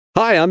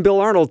Hi, I'm Bill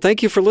Arnold.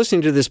 Thank you for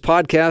listening to this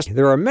podcast.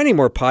 There are many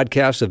more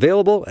podcasts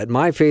available at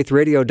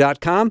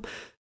myfaithradio.com.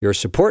 Your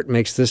support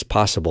makes this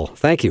possible.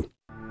 Thank you.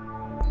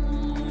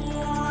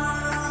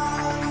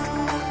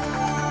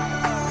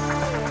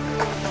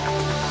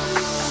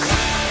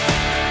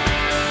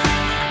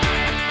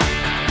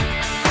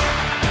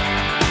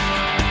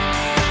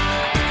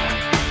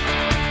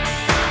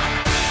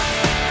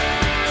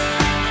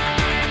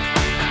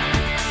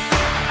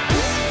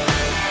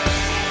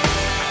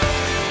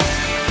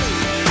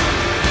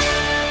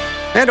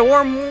 And a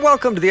warm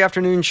welcome to the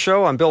afternoon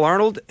show. I'm Bill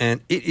Arnold,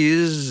 and it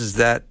is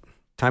that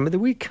time of the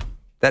week,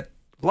 that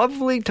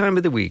lovely time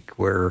of the week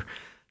where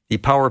the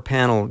power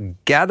panel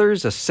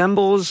gathers,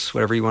 assembles,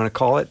 whatever you want to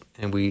call it,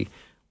 and we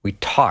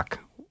talk.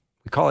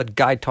 We call it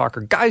Guy Talk,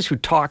 or Guys Who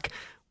Talk.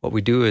 What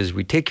we do is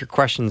we take your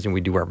questions and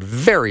we do our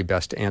very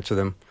best to answer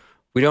them.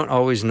 We don't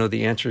always know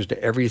the answers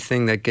to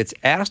everything that gets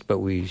asked, but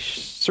we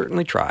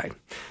certainly try.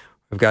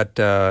 We've got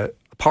a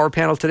power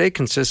panel today,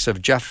 consists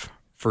of Jeff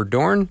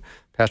Verdorn,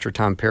 Pastor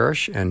Tom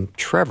Parrish, and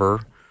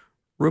Trevor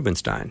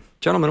Rubenstein.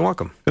 Gentlemen,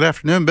 welcome. Good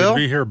afternoon, Bill. Good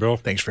to be here, Bill.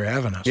 Thanks for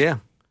having us. Yeah.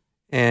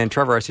 And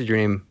Trevor, I said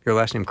your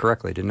last name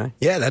correctly, didn't I?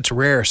 Yeah, that's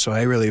rare, so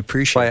I really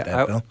appreciate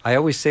that, Bill. I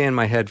always say in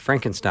my head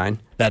Frankenstein.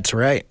 That's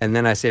right. And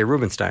then I say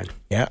Rubenstein.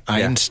 Yeah,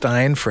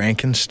 Einstein,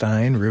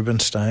 Frankenstein,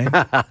 Rubenstein.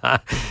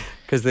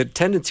 Because the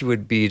tendency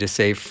would be to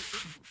say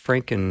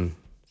Frankenstein.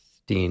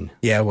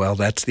 Yeah, well,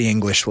 that's the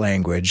English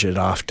language. It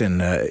often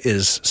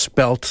is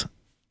spelt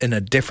in a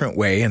different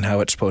way in how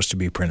it's supposed to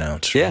be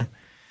pronounced. Right? Yeah.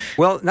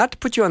 Well, not to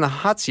put you on the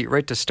hot seat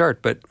right to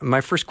start, but my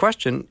first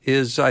question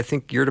is, I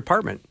think, your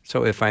department.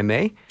 So if I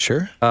may.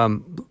 Sure.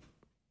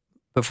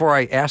 Before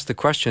I ask the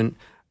question,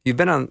 you've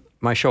been on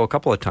my show a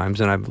couple of times,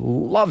 and I've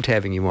loved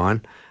having you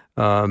on.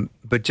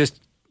 But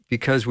just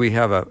because we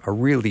have a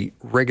really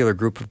regular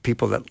group of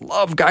people that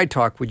love Guy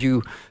Talk, would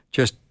you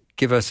just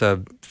give us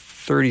a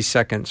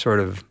 30-second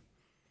sort of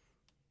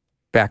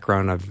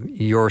background of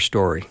your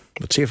story?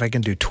 Let's see if I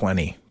can do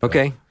 20.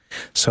 Okay.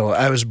 So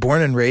I was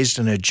born and raised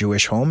in a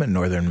Jewish home in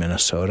northern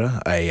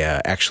Minnesota. I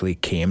actually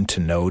came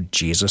to know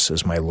Jesus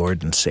as my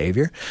Lord and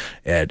Savior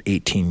at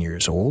 18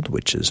 years old,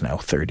 which is now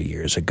 30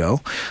 years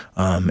ago.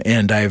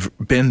 And I've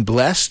been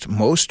blessed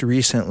most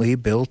recently,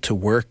 Bill, to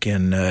work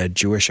in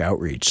Jewish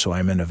outreach. So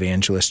I'm an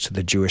evangelist to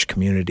the Jewish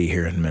community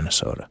here in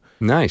Minnesota.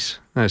 Nice.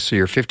 So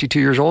you're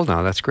 52 years old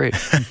now. That's great.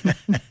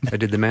 I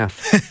did the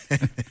math.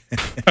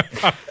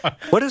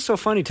 What is so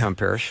funny, Tom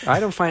Parrish?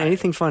 I don't find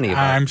anything funny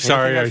about it. I'm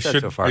sorry. I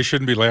I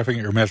shouldn't be laughing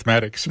at your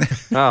mathematics.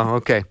 Oh,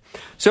 okay.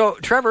 So,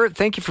 Trevor,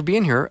 thank you for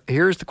being here.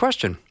 Here's the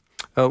question.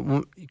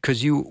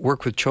 Because you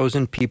work with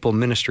Chosen People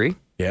Ministry.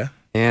 Yeah.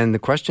 And the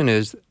question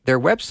is, their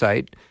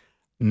website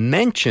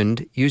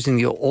mentioned using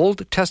the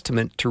Old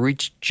Testament to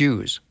reach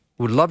Jews.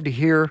 Would love to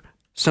hear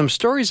some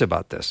stories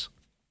about this.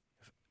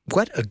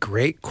 What a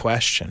great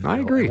question. I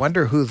agree. I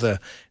wonder who the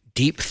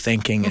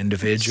deep-thinking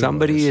individual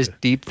Somebody is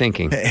deep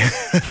thinking.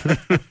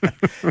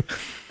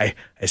 I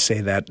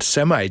say that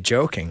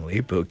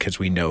semi-jokingly because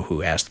we know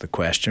who asked the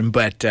question.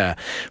 But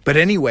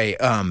anyway,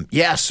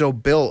 so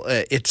Bill,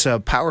 it's a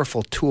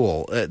powerful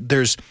tool.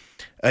 There's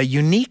a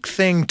unique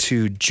thing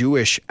to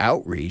Jewish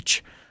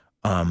outreach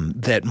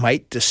that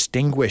might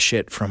distinguish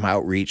it from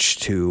outreach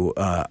to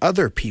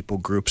other people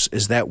groups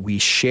is that we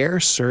share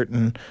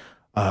certain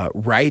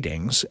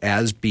writings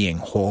as being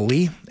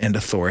holy and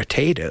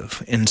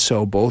authoritative. And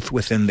so both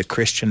within the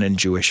Christian and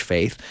Jewish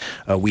faith,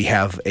 we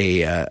have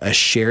a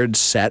shared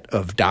set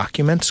of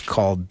documents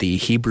called the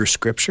Hebrew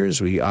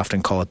Scriptures. We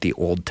often call it the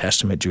Old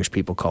Testament. Jewish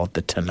people call it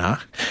the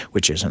Tanakh,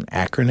 which is an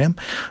acronym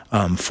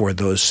for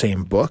those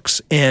same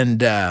books.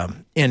 And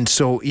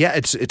so, yeah,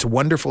 it's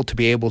wonderful to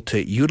be able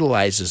to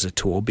utilize as a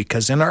tool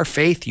because in our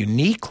faith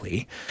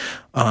uniquely,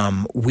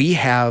 we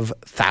have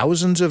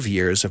thousands of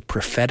years of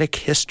prophetic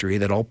history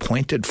that all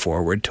pointed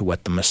forward to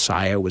what the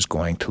Messiah was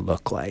going to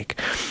look like.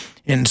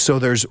 And so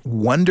there's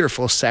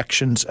wonderful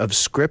sections of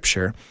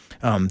Scripture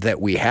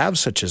that we have,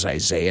 such as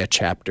Isaiah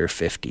chapter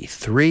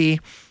 53,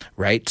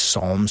 right?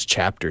 Psalms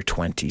chapter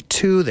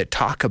 22 that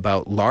talk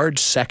about large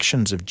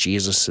sections of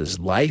Jesus's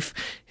life,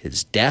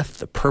 his death,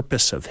 the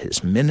purpose of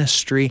his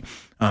ministry.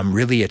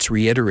 Really, it's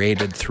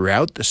reiterated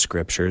throughout the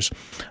Scriptures.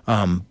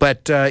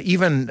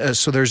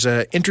 So there's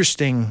an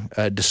interesting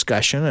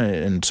discussion,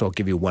 and so I'll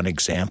give you one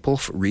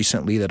example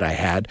recently that I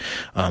had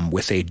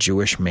with a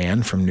Jewish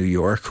man from New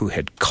York who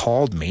had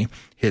called me.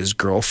 His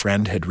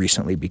girlfriend had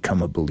recently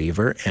become a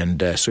believer,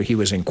 and so he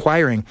was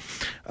inquiring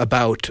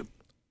about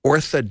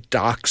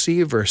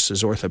orthodoxy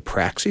versus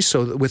orthopraxy.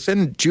 So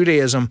within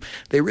Judaism,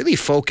 they really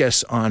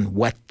focus on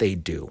what they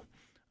do.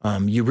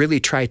 You really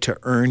try to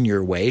earn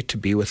your way to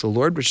be with the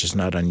Lord, which is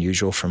not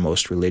unusual for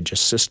most religious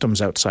systems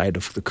outside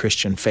of the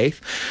Christian faith.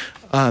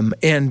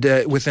 And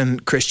within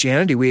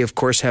Christianity, we, of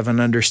course, have an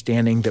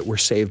understanding that we're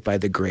saved by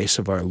the grace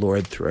of our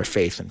Lord through our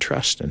faith and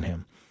trust in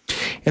Him.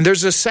 And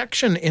there's a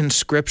section in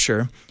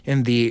Scripture,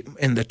 in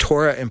the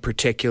Torah in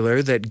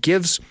particular, that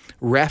gives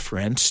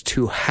reference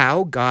to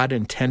how God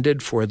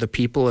intended for the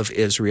people of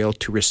Israel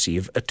to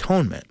receive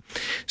atonement.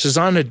 This is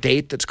on a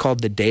date that's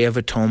called the Day of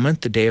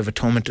Atonement. The Day of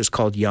Atonement is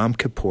called Yom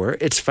Kippur.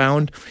 It's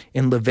found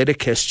in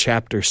Leviticus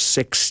chapter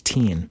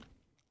 16.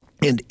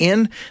 And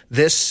in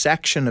this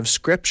section of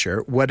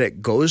Scripture, what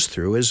it goes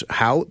through is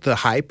how the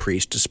high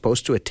priest is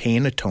supposed to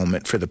attain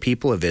atonement for the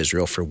people of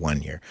Israel for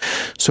 1 year.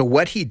 So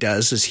what he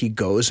does is he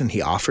goes and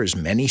he offers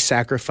many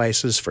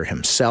sacrifices for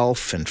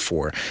himself and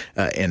for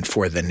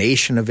the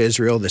nation of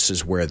Israel. This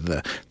is where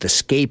the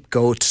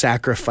scapegoat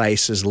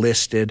sacrifice is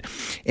listed.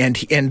 And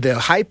the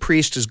high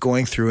priest is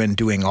going through and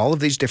doing all of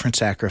these different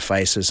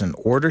sacrifices in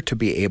order to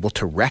be able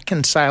to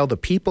reconcile the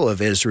people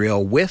of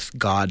Israel with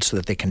God so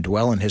that they can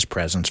dwell in his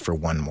presence for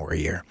one more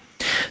year.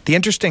 The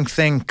interesting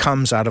thing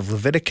comes out of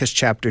Leviticus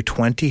chapter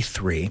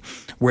 23,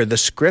 where the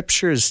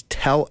Scriptures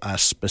tell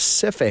us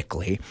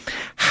specifically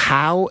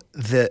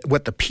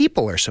what the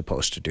people are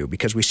supposed to do,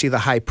 because we see the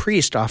high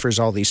priest offers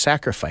all these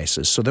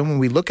sacrifices. So then when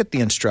we look at the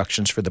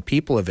instructions for the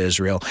people of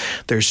Israel,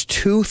 there's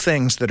two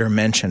things that are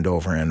mentioned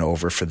over and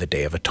over for the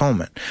Day of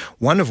Atonement.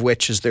 One of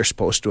which is they're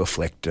supposed to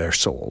afflict their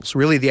souls.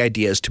 Really, the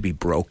idea is to be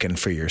broken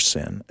for your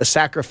sin. A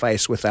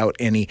sacrifice without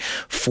any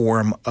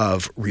form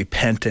of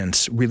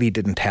repentance really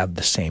didn't have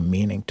the same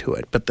meaning to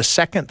it. But the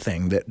second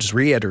thing that's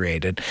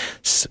reiterated,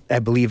 I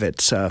believe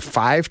it's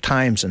 5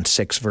 times in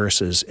 6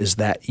 verses, is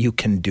that you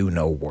can do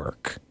no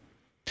work.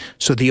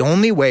 So the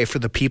only way for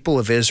the people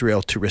of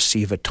Israel to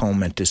receive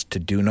atonement is to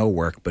do no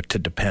work, but to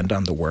depend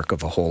on the work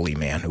of a holy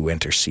man who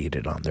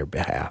interceded on their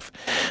behalf.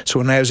 So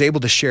when I was able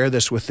to share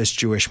this with this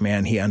Jewish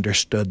man, he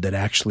understood that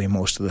actually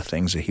most of the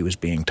things that he was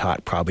being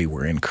taught probably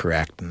were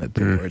incorrect, and that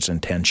the Lord's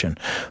intention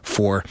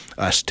for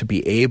us to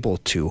be able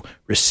to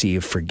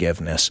receive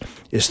forgiveness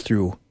is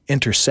through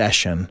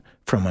intercession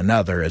from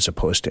another as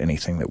opposed to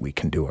anything that we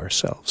can do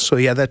ourselves. So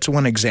yeah, that's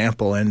one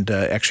example. And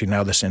actually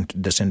now this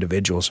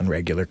individual's in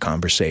regular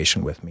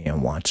conversation with me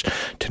and wants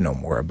to know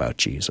more about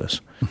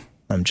Jesus,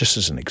 just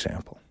as an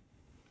example.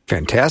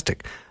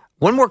 Fantastic.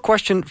 One more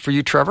question for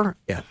you, Trevor.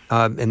 Yeah.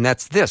 And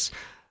that's this.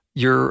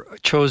 Your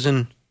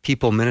Chosen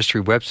People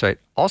Ministry website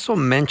also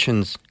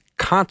mentions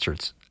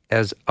concerts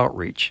as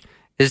outreach.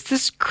 Is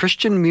this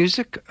Christian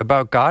music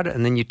about God,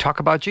 and then you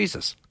talk about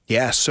Jesus?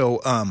 Yeah, so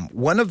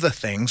one of the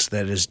things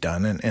that is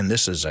done, and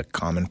this is a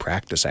common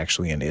practice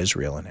actually in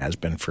Israel and has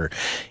been for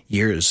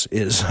years,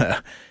 is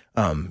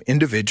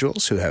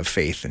individuals who have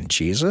faith in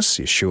Jesus.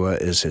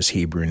 Yeshua is his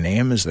Hebrew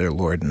name, is their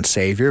Lord and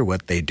Savior.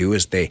 What they do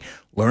is they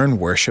learn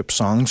worship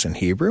songs in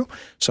Hebrew,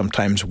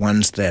 sometimes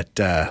ones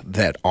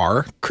that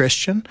are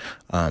Christian.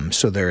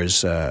 So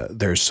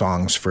there's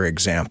songs, for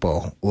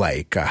example,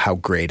 like "How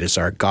Great Is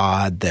Our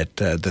God," that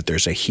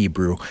there's a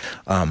Hebrew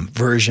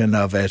version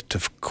of it.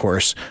 Of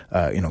course,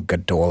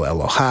 Gadol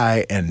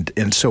Elohai,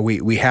 and so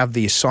we have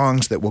these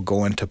songs that will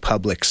go into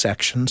public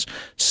sections,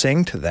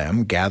 sing to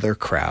them, gather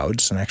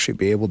crowds, and actually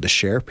be able to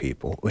share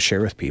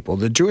with people.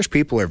 The Jewish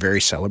people are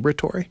very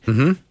celebratory,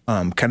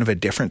 kind of a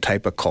different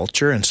type of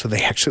culture, and so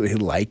they actually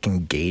like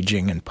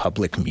engaging in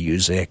public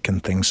music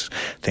and things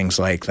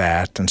like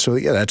that. And so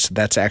yeah,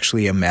 that's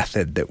actually a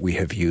method that we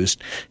have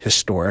used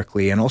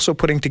historically, and also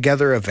putting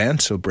together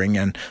events. So bring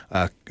in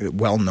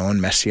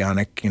well-known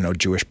messianic,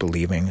 Jewish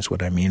believing is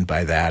what I mean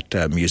by that,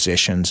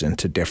 musicians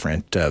into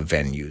different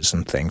venues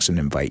and things, and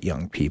invite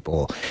young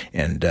people.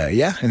 And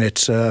and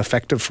it's an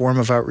effective form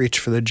of outreach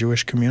for the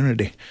Jewish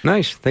community.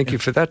 Nice. Thank you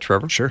for that,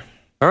 Trevor. Sure.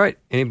 All right.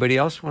 Anybody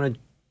else want to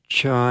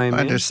chime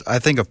in? I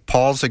think of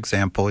Paul's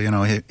example.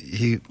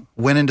 He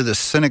went into the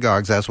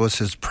synagogues, as was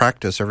his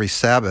practice, every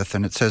Sabbath,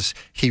 and it says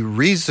he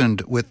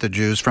reasoned with the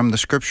Jews from the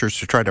Scriptures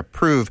to try to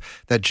prove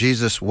that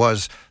Jesus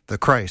was the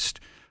Christ.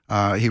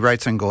 He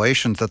writes in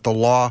Galatians that the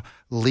law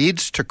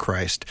leads to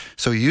Christ.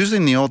 So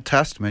using the Old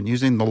Testament,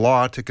 using the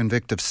law to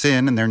convict of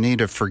sin and their need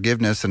of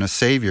forgiveness and a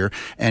Savior,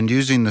 and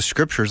using the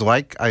Scriptures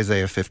like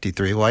Isaiah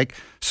 53, like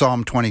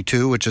Psalm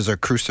 22, which is a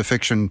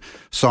crucifixion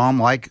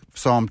psalm, like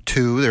Psalm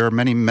 2, there are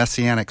many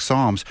messianic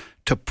psalms,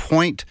 to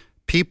point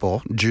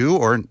people, Jew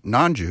or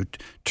non-Jew,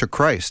 to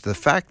Christ. The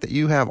fact that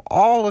you have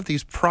all of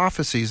these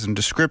prophecies and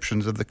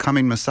descriptions of the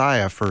coming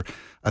Messiah for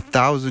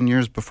 1,000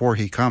 years before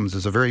he comes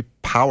is a very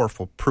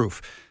powerful proof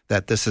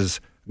that this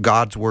is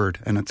God's word,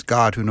 and it's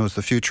God who knows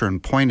the future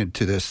and pointed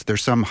to this.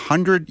 There's some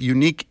 100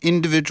 unique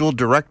individual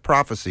direct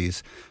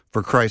prophecies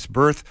for Christ's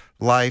birth,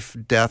 life,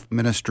 death,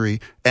 ministry,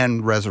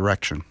 and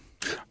resurrection.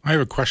 I have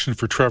a question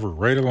for Trevor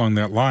right along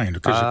that line.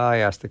 I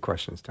asked the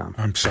questions, Tom.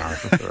 I'm sorry.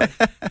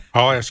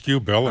 I'll ask you,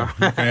 Bill. Or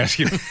you can ask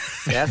you.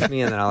 Ask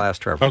me, and then I'll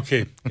ask Trevor.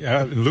 Okay.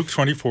 In Luke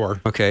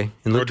 24. Okay.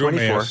 In Luke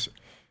 24.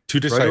 Two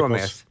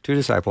disciples. Two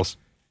disciples.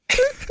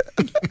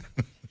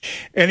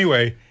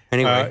 Anyway.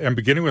 And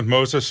beginning with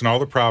Moses and all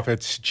the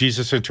prophets,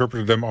 Jesus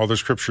interpreted them, all the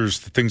Scriptures,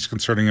 the things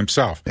concerning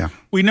himself. Yeah.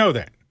 We know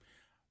that.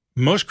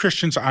 Most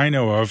Christians I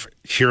know of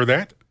hear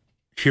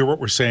what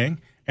we're saying,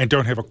 and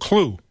don't have a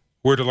clue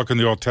where to look in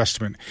the Old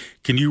Testament.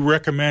 Can you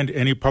recommend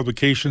any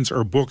publications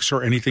or books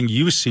or anything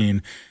you've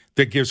seen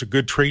that gives a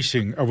good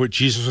tracing of what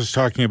Jesus was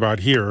talking about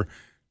here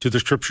to the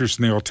scriptures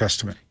in the Old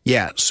Testament?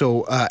 Yeah,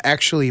 so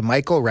actually,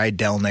 Michael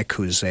Rydelnik,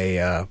 who's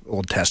a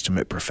Old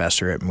Testament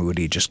professor at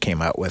Moody, just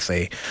came out with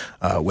a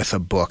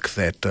book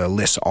that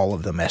lists all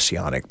of the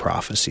messianic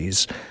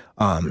prophecies,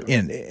 and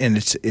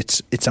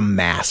it's a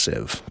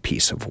massive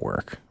piece of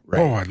work. Right?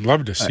 Oh, I'd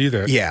love to see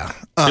that. Yeah.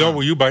 Bill,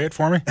 will you buy it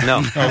for me? No.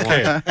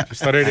 Okay.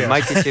 Just thought I'd I ask.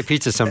 might get you a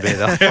pizza someday,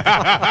 though.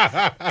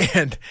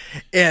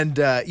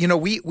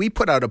 And we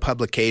put out a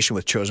publication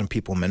with Chosen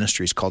People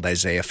Ministries called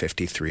Isaiah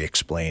 53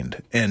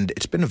 Explained, and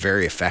it's been a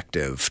very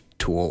effective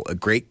tool, a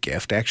great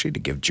gift actually to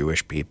give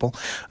Jewish people.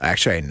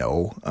 Actually, I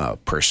know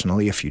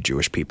personally a few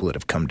Jewish people that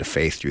have come to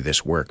faith through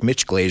this work.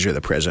 Mitch Glaser,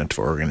 the president of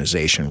our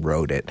organization,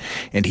 wrote it,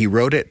 and he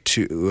wrote it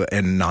to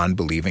a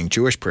non-believing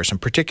Jewish person,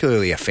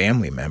 particularly a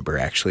family member,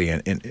 actually,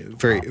 and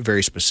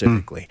very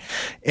specifically.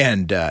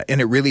 And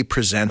it really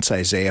presents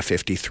Isaiah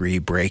 53,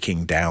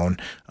 breaking down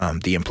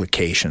the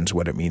implications,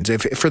 what it means.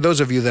 For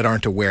those of you that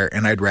aren't aware,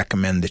 and I'd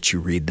recommend that you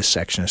read this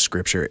section of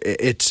Scripture,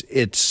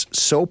 it's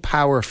so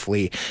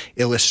powerfully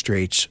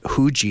illustrates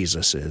who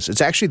Jesus is.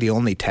 It's actually the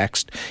only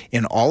text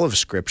in all of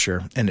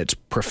Scripture, and it's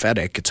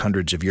prophetic. It's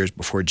hundreds of years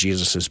before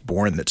Jesus is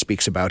born that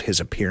speaks about his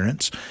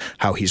appearance,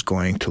 how he's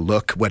going to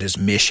look, what his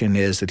mission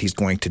is, that he's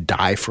going to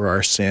die for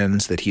our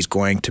sins, that he's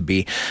going to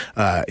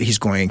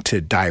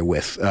die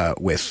with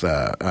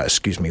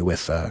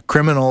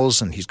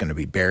criminals, and he's going to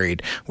be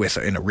buried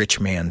in a rich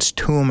man's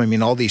tomb. I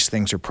mean, all these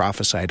things are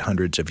prophesied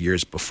hundreds of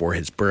years before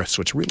his birth,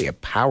 so it's really a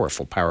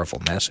powerful,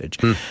 powerful message.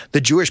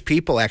 The Jewish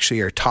people actually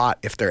are taught,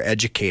 if they're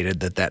educated,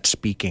 that that's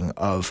speaking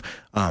of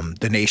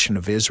the nation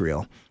of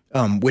Israel,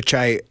 which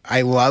I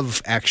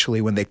love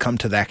actually when they come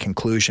to that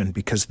conclusion,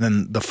 because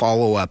then the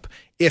follow-up,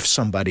 if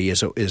somebody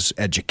is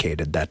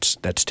educated,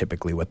 that's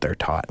typically what they're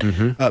taught.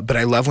 But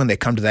I love when they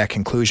come to that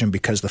conclusion,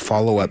 because the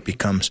follow-up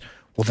becomes,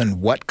 well,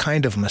 then what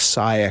kind of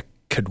Messiah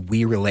could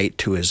we relate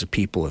to as a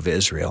people of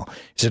Israel?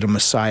 Is it a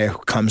Messiah who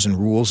comes and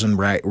rules and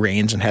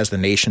reigns and has the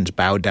nations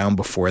bow down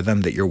before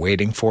them that you're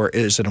waiting for?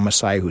 Is it a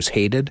Messiah who's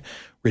hated,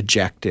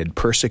 rejected,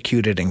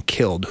 persecuted, and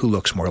killed, who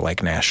looks more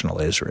like national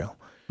Israel?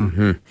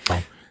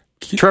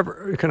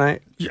 Trevor, can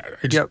I?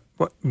 Yeah.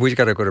 We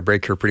got to go to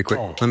break here pretty quick.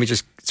 Let me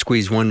just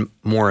squeeze one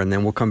more, and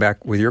then we'll come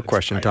back with your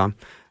question, Tom.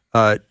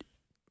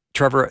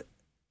 Trevor,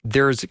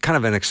 there's kind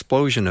of an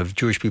explosion of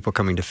Jewish people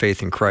coming to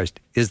faith in Christ.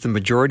 Is the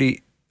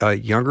majority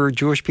younger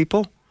Jewish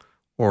people,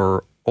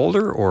 or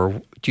older,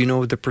 or do you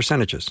know the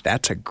percentages?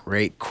 That's a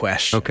great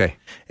question. Okay.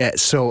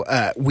 So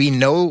we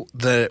can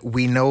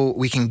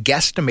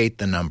guesstimate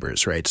the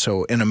numbers, right?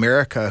 So in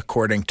America,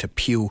 according to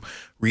Pew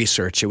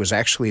Research,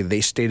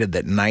 they stated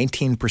that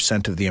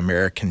 19% of the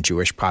American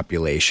Jewish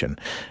population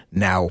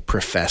now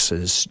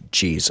professes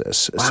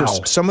Jesus. Wow.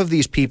 So some of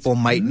these people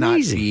might not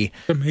be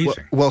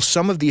Amazing. Well,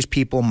 some of these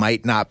people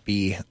might not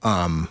be,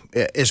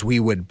 as we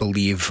would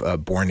believe,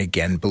 born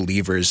again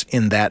believers.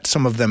 In that,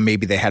 some of them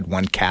maybe they had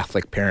one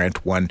Catholic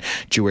parent, one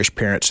Jewish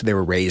parent, so they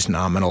were raised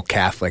nominal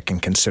Catholic and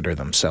consider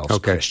themselves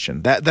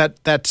Christian.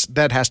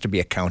 That has to be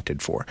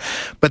accounted for.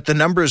 But the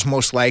numbers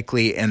most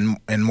likely and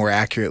more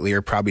accurately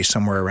are probably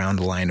somewhere around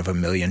the line of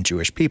 1 million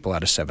Jewish people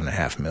out of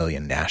 7.5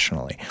 million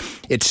nationally.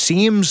 It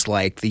seems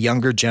like the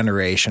younger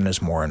generation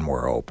is more and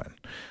more open.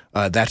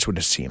 That's what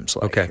it seems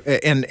like. Okay.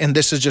 And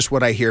this is just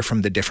what I hear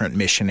from the different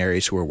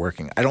missionaries who are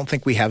working. I don't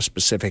think we have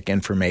specific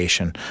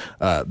information,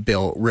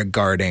 Bill,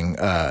 regarding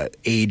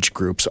age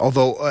groups,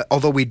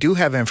 although we do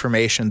have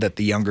information that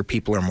the younger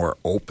people are more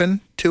open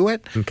to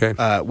it,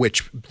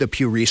 which the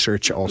Pew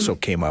Research also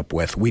came up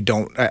with. I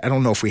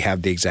don't know if we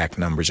have the exact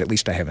numbers. At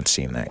least I haven't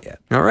seen that yet.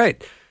 All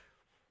right.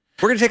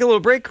 We're going to take a little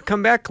break.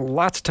 Come back.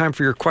 Lots of time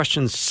for your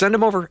questions. Send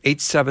them over,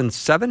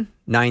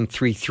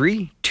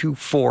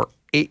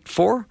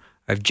 877-933-2484.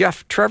 I have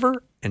Jeff,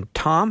 Trevor, and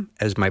Tom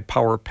as my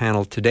power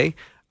panel today.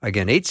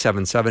 Again,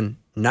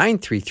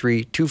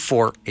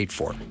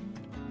 877-933-2484.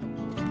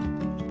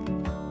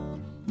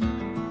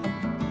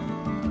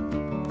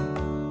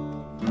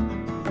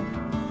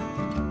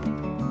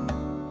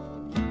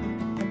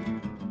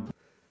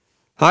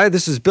 Hi,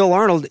 this is Bill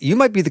Arnold. You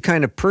might be the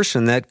kind of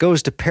person that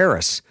goes to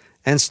Paris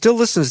and still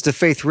listens to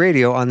Faith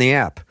Radio on the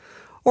app.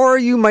 Or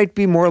you might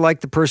be more like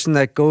the person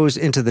that goes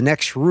into the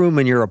next room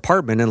in your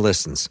apartment and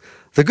listens.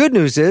 The good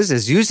news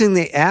is using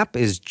the app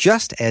is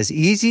just as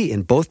easy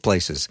in both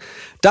places.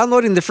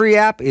 Downloading the free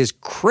app is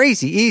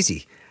crazy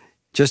easy.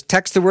 Just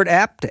text the word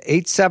app to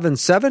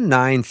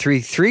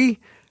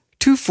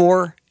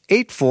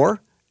 877-933-2484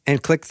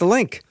 and click the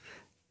link.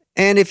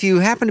 And if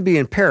you happen to be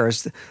in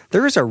Paris,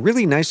 there is a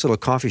really nice little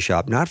coffee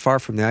shop not far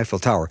from the Eiffel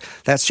Tower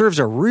that serves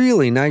a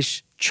really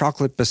nice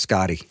chocolate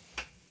biscotti.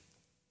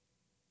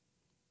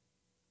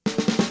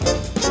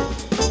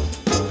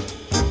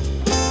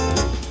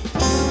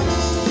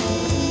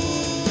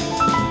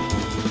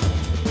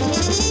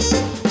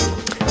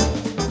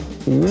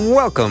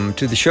 Welcome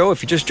to the show.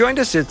 If you just joined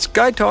us, it's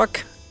Guy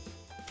Talk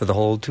for the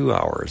whole 2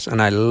 hours.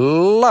 And I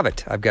love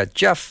it. I've got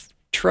Jeff,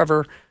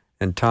 Trevor,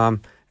 and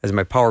Tom as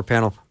my power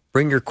panel.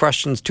 Bring your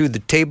questions to the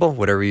table.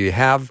 Whatever you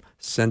have,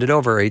 send it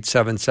over,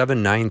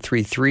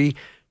 877-933-2484.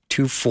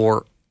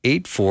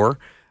 2484.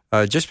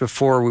 Just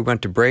before we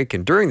went to break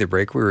and during the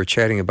break, we were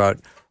chatting about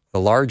the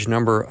large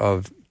number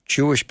of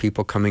Jewish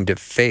people coming to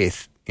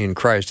faith in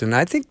Christ. And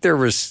I think there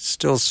was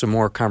still some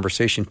more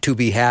conversation to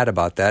be had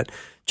about that.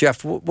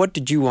 Jeff, what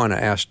did you want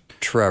to ask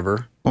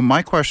Trevor? Well,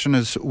 my question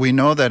is, we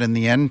know that in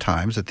the end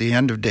times, at the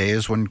end of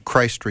days, when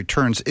Christ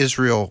returns,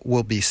 Israel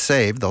will be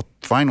saved. They'll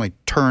finally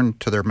turn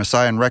to their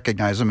Messiah and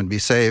recognize him and be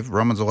saved.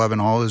 Romans 11,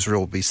 all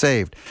Israel will be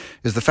saved.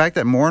 Is the fact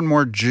that more and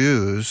more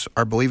Jews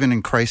are believing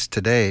in Christ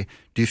today,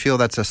 do you feel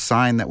that's a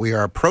sign that we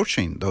are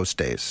approaching those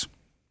days?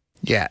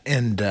 Yeah,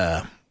 and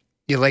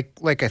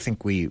like I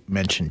think we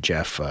mentioned,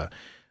 Jeff,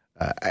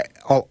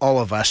 all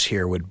of us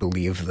here would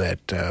believe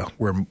that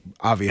we're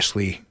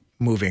obviously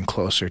moving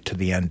closer to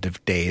the end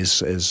of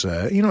days, as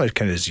kind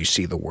of as you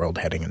see the world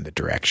heading in the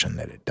direction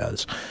that it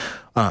does.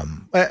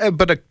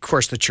 But of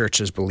course, the church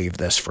has believed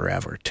this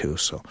forever too.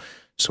 So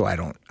I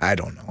don't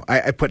know.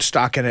 I put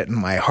stock in it in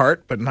my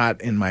heart, but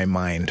not in my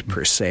mind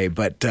per se.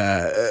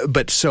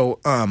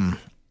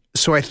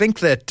 So I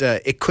think that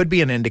it could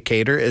be an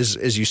indicator,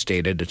 as you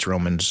stated. It's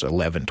Romans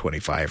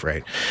 11:25,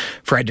 right?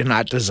 For I do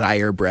not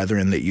desire,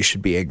 brethren, that you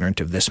should be ignorant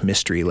of this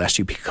mystery, lest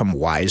you become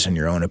wise in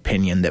your own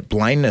opinion, that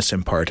blindness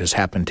in part has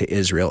happened to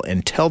Israel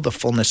until the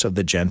fullness of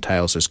the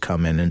Gentiles has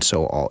come in, and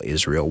so all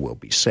Israel will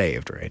be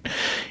saved, right?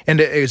 And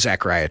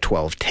Zechariah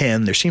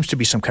 12:10, there seems to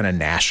be some kind of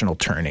national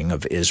turning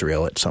of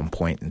Israel at some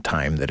point in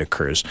time that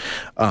occurs.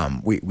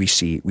 We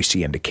see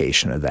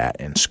indication of that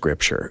in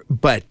Scripture,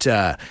 but.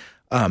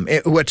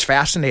 What's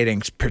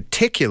fascinating,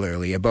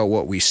 particularly about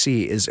what we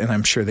see is, and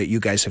I'm sure that you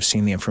guys have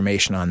seen the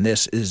information on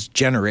this, is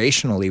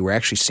generationally we're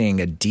actually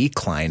seeing a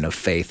decline of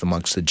faith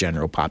amongst the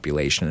general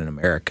population in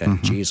America in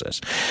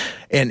Jesus.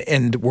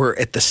 And we're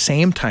at the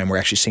same time we're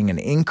actually seeing an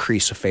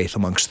increase of faith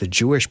amongst the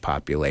Jewish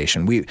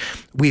population.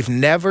 We've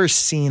never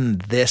seen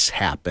this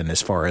happen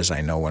as far as I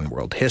know in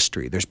world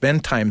history. There's been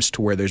times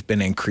to where there's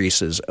been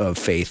increases of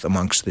faith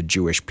amongst the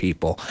Jewish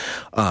people.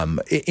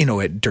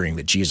 During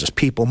the Jesus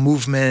People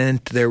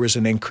movement, there was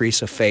an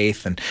increase of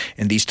faith and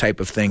these type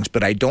of things,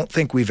 but I don't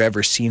think we've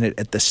ever seen it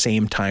at the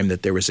same time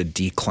that there was a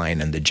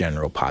decline in the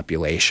general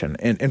population.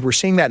 And we're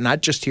seeing that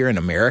not just here in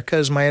America,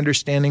 is my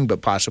understanding,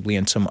 but possibly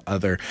in some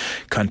other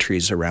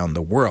countries around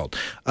the world.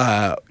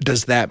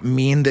 Does that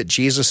mean that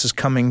Jesus is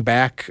coming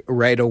back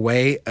right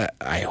away?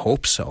 I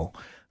hope so.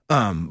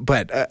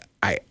 But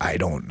I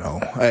don't know,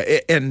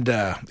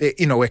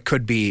 it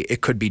could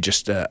be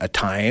just a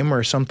time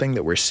or something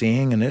that we're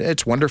seeing, and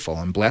it's wonderful.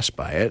 I'm blessed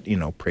by it.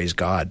 Praise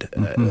God.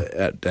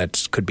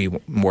 That could be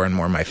more and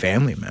more my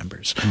family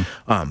members,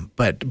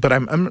 but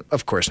I'm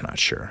of course not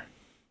sure.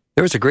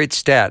 There was a great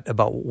stat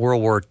about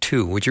World War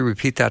II. Would you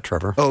repeat that,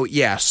 Trevor? Oh,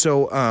 yeah.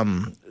 So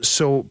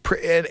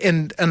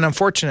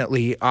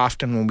unfortunately,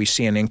 often when we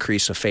see an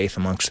increase of faith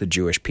amongst the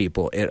Jewish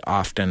people, it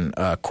often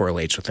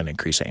correlates with an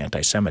increase of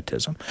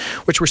anti-Semitism,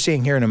 which we're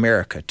seeing here in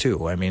America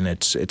too. I mean,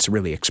 it's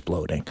really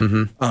exploding.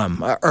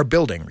 Our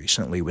building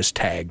recently was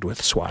tagged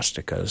with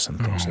swastikas and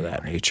things of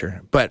that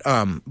nature. But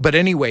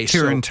anyway,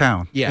 here in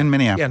town, in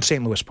Minneapolis, in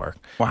St. Louis Park.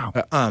 Wow.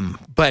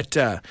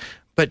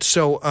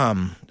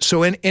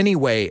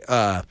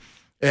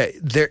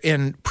 There,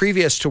 in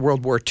previous to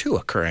World War II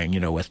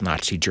occurring, with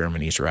Nazi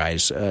Germany's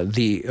rise,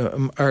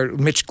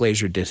 Mitch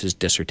Glaser did his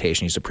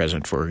dissertation. He's the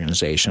president for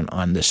organization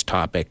on this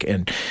topic,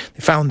 and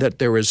they found that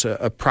there was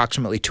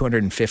approximately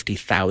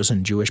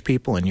 250,000 Jewish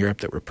people in Europe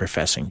that were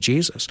professing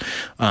Jesus,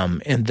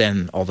 and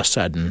then all of a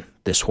sudden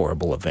this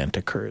horrible event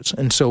occurs.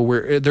 And so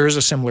there is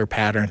a similar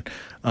pattern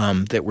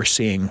that we're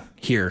seeing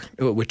here,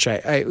 which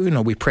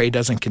we pray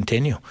doesn't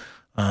continue.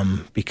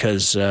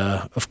 Because,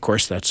 of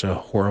course, that's a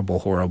horrible,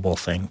 horrible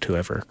thing to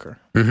ever occur.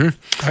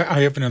 I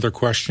have another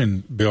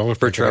question, Bill,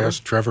 if I could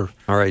ask Trevor.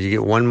 All right, you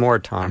get one more,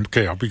 Tom.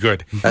 Okay, I'll be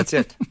good. That's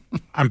it.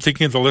 I'm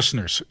thinking of the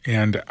listeners,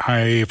 and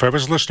if I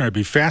was a listener, I'd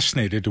be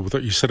fascinated with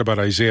what you said about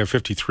Isaiah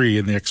 53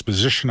 and the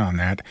exposition on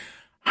that.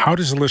 How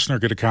does a listener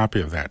get a copy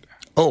of that?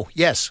 Oh,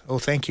 yes. Oh,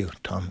 thank you,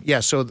 Tom.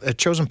 Yeah, so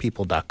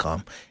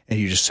chosenpeople.com, and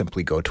you just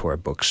simply go to our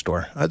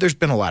bookstore. There's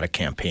been a lot of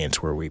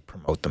campaigns where we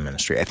promote the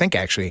ministry. I think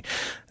actually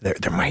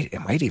it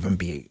might even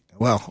be,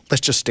 well, let's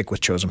just stick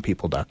with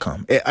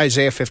chosenpeople.com.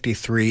 Isaiah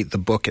 53, the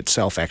book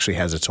itself actually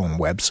has its own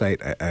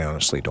website. I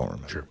honestly don't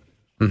remember.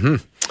 Sure.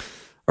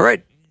 All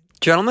right,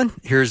 gentlemen,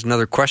 here's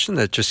another question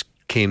that just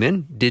came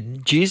in.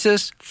 Did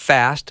Jesus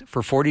fast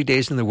for 40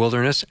 days in the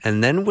wilderness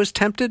and then was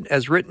tempted,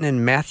 as written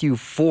in Matthew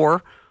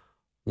 4,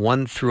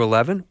 1 through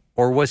 11,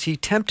 or was he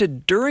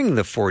tempted during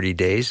the 40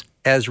 days,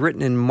 as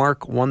written in Mark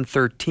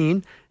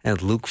 1:13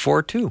 and Luke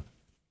 4:2?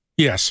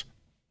 Yes.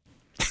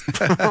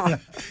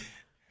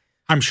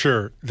 I'm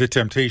sure the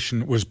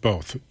temptation was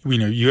both.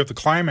 You have the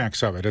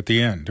climax of it at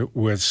the end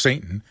with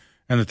Satan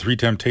and the three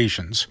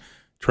temptations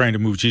trying to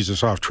move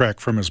Jesus off track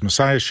from his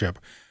messiahship.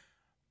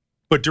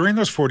 But during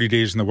those 40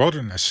 days in the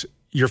wilderness,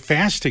 you're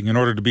fasting in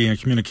order to be in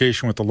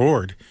communication with the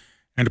Lord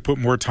and to put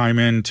more time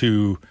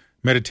into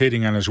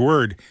meditating on his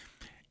word.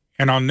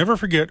 And I'll never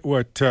forget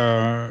what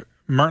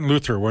Martin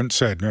Luther once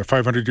said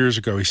 500 years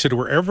ago. He said,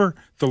 wherever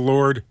the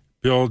Lord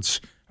builds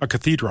a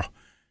cathedral,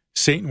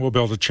 Satan will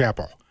build a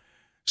chapel.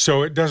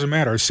 So it doesn't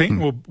matter.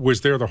 Satan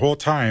was there the whole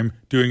time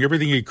doing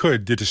everything he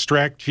could to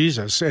distract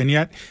Jesus, and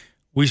yet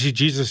we see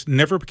Jesus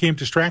never became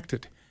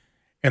distracted.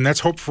 And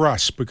that's hope for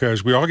us,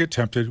 because we all get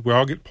tempted, we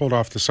all get pulled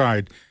off the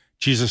side.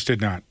 Jesus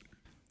did not.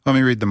 Let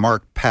me read the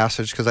Mark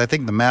passage, because I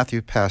think the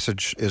Matthew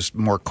passage is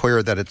more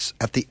clear that it's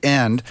at the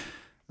end.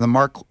 The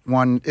Mark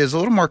one is a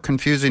little more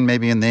confusing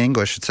maybe in the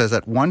English. It says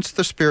that once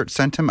the Spirit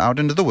sent him out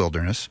into the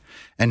wilderness,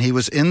 and he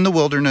was in the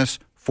wilderness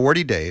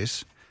 40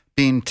 days,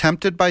 being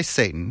tempted by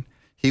Satan.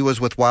 He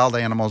was with wild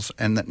animals,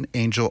 and an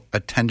angel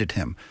attended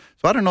him.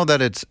 So I don't know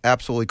that it's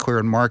absolutely clear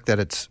in Mark that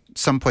it's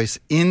someplace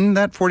in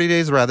that 40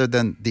 days rather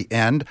than the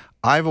end.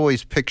 I've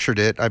always pictured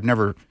it. I've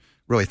never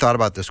really thought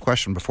about this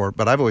question before,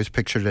 but I've always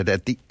pictured it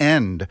at the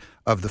end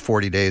of the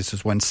 40 days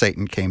is when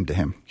Satan came to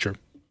him. Sure.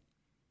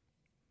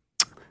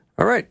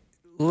 All right.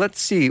 Let's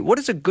see. What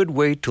is a good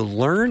way to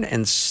learn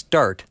and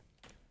start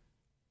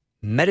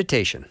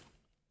meditation?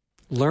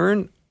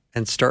 Learn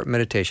and start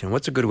meditation.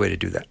 What's a good way to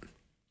do that?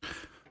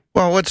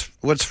 Well,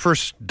 let's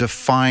first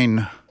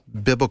define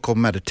biblical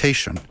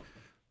meditation,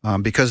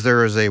 because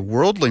there is a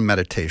worldly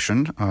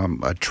meditation,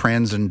 a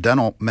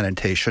transcendental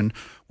meditation,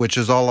 which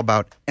is all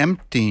about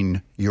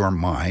emptying your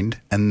mind,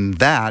 and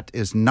that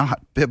is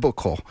not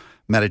biblical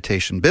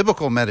meditation.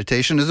 Biblical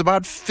meditation is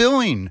about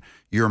filling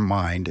your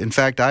mind. In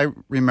fact, I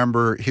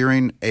remember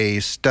hearing a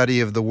study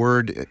of the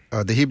word,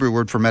 the Hebrew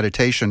word for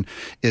meditation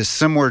is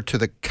similar to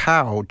the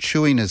cow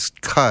chewing his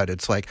cud.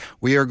 It's like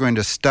we are going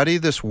to study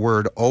this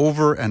word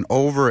over and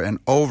over and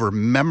over,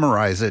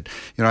 memorize it.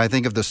 You know, I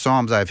think of the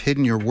Psalms, I've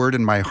hidden your word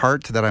in my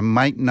heart that I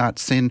might not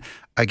sin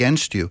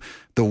against you.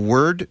 The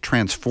word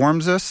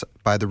transforms us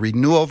by the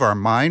renewal of our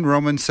mind,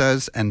 Romans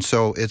says, and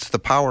so it's the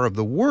power of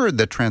the word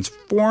that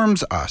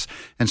transforms us.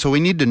 And so we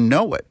need to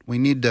know it. We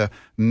need to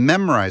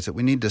memorize it.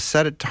 We need to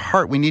set it to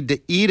heart. We need to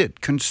eat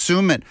it,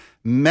 consume it,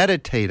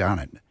 meditate on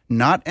it,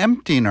 not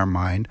emptying our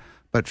mind,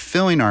 but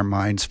filling our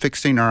minds,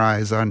 fixing our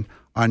eyes on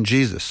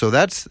Jesus. So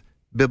that's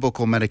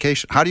biblical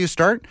medication. How do you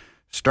start?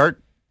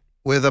 Start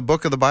with a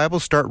book of the Bible,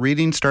 start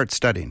reading, start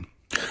studying.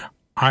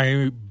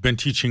 I've been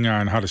teaching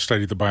on how to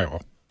study the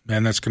Bible,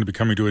 and that's going to be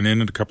coming to an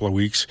end in a couple of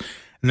weeks.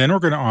 And then we're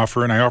going to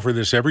offer, and I offer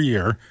this every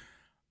year,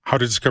 how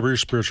to discover your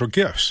spiritual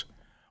gifts.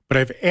 But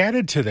I've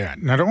added to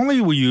that, not only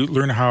will you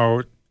learn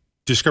how to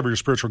discover your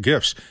spiritual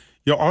gifts,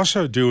 you'll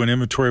also do an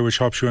inventory which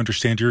helps you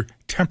understand your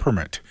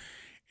temperament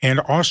and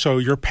also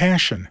your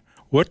passion,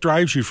 what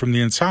drives you from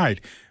the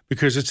inside,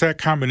 because it's that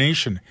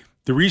combination.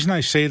 The reason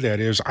I say that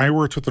is I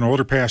worked with an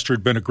older pastor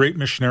who'd been a great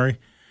missionary,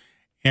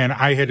 and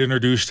I had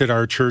introduced at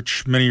our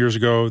church many years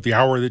ago the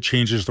hour that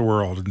changes the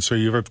world. And so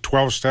you have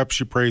 12 steps,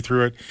 you pray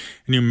through it,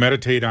 and you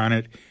meditate on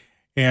it.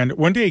 And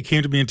one day he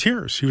came to me in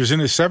tears. He was in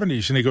his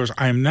 70s, and he goes,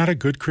 I am not a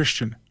good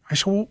Christian. I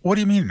said, well, what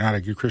do you mean not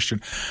a good Christian?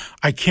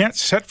 I can't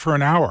sit for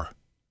an hour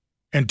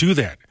and do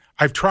that.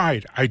 I've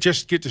tried. I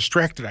just get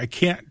distracted. I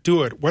can't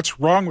do it.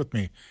 What's wrong with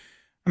me?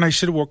 And I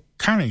said, well,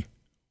 Connie,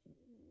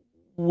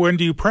 when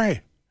do you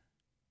pray?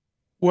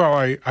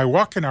 Well, I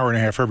walk an hour and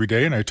a half every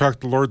day, and I talk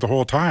to the Lord the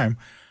whole time.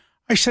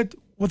 I said,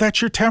 well,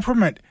 that's your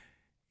temperament.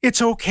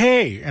 It's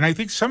okay. And I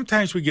think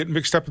sometimes we get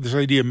mixed up with this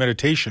idea of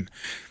meditation.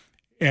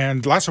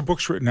 And lots of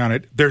books written on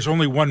it. There's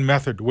only one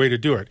method, way to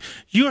do it.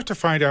 You have to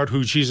find out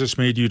who Jesus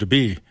made you to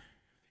be.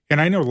 And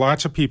I know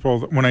lots of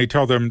people, when I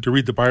tell them to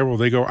read the Bible,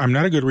 they go, I'm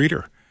not a good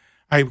reader.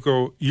 I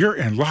go, you're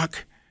in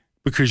luck,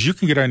 because you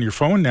can get on your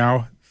phone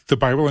now, the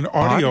Bible in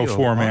audio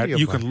format.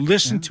 You can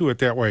listen to it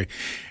that way.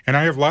 And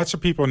I have lots of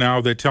people now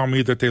that tell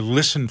me that they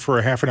listen for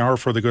a half an hour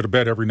before they go to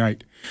bed every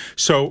night.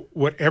 So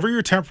whatever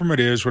your temperament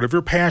is, whatever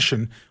your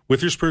passion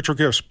with your spiritual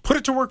gifts, put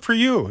it to work for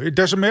you. It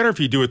doesn't matter if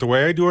you do it the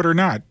way I do it or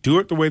not. Do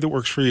it the way that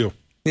works for you.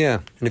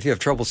 Yeah. And if you have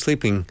trouble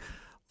sleeping,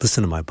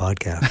 listen to my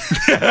podcast.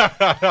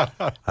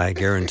 I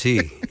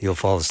guarantee you'll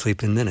fall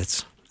asleep in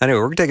minutes. Anyway,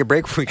 we're going to take a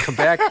break. When we come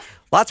back,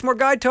 lots more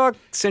Guide Talk.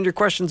 Send your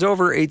questions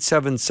over,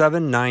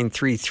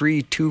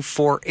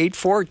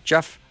 877-933-2484.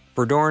 Jeff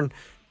Verdorn,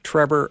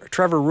 Trevor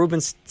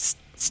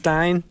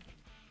Rubenstein,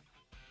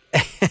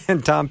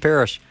 and Tom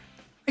Parrish.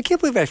 I can't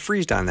believe I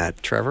freezed on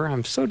that, Trevor.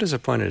 I'm so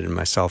disappointed in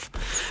myself.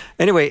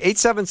 Anyway,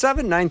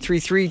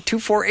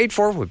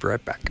 877-933-2484. We'll be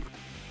right back.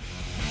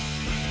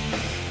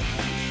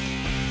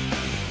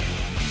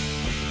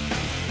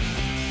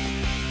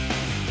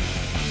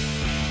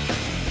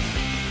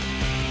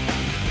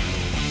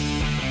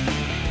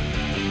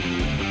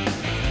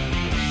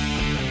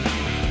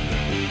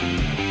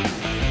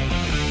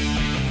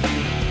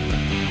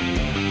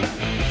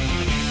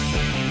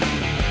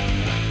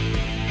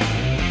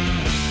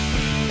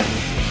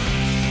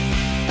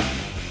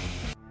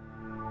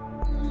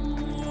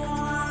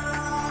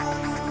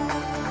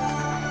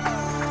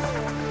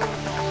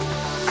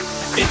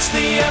 It's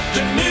the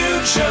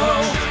afternoon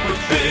show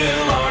with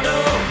Bill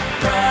Arnold.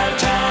 Prime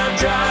time,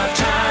 drive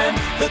time.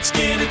 Let's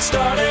get it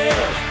started.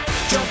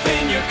 Jump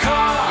in your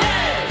car.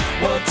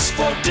 Yeah. What's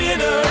for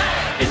dinner?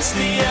 Hey. It's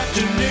the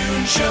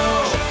afternoon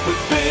show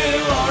with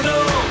Bill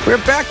Arnold. We're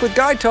back with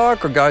Guide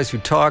Talk, or Guys Who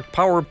Talk.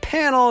 Power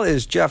panel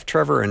is Jeff,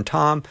 Trevor, and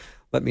Tom.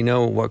 Let me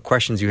know what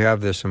questions you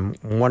have. There's some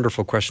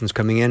wonderful questions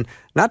coming in,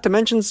 not to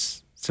mention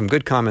some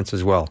good comments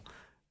as well.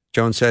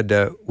 Joan said,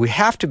 we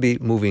have to be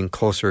moving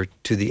closer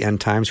to the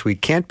end times. We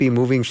can't be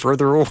moving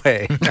further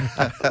away.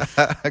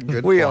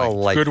 Good We point. all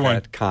like Good that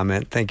one.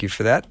 comment. Thank you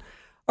for that.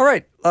 All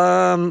right.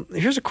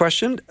 Here's a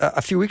question.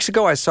 A few weeks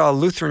ago, I saw a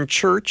Lutheran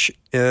church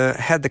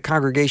had the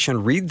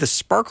congregation read the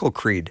Sparkle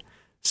Creed,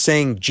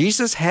 saying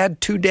Jesus had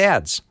two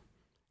dads.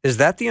 Is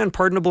that the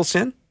unpardonable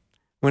sin?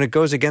 When it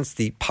goes against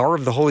the power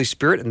of the Holy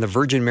Spirit and the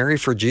Virgin Mary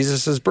for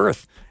Jesus'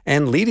 birth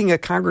and leading a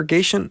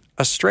congregation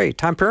astray.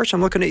 Tom Parrish,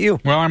 I'm looking at you.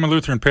 Well, I'm a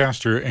Lutheran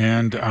pastor,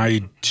 and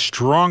I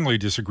strongly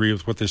disagree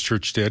with what this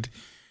church did.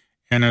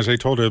 And as I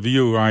told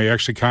you, I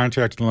actually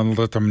contacted them and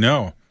let them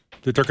know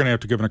that they're going to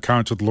have to give an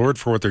account to the Lord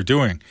for what they're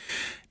doing.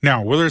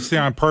 Now, whether it's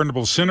the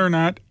unpardonable sin or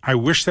not, I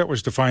wish that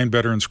was defined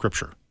better in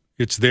Scripture.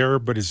 It's there,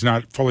 but it's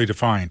not fully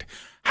defined.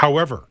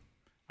 However,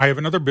 I have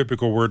another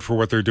biblical word for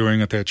what they're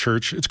doing at that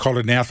church. It's called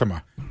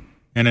anathema.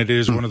 And it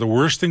is one of the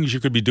worst things you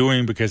could be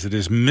doing because it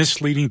is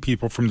misleading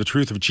people from the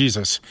truth of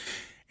Jesus.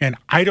 And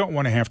I don't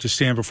want to have to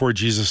stand before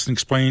Jesus and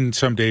explain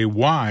someday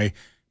why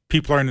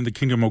people aren't in the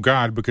kingdom of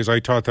God because I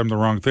taught them the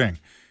wrong thing.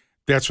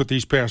 That's what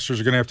these pastors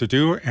are going to have to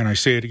do. And I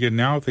say it again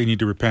now, they need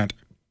to repent.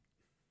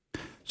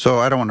 So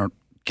I don't want to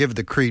give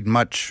the creed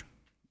much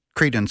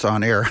credence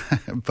on air,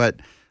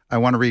 but I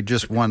want to read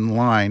just one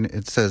line.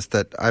 It says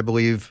that I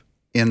believe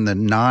in the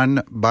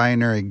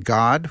non-binary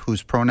God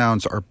whose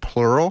pronouns are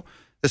plural.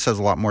 This has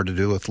a lot more to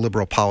do with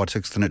liberal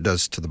politics than it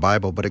does to the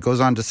Bible, but it goes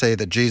on to say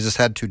that Jesus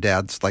had two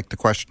dads, like the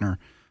questioner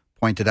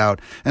pointed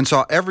out, and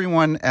saw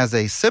everyone as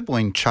a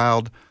sibling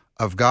child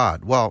of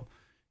God. Well,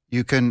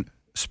 you can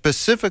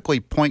specifically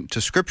point to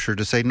Scripture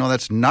to say, no,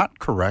 that's not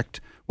correct.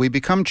 We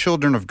become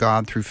children of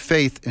God through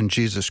faith in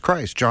Jesus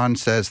Christ. John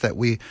says that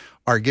we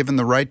are given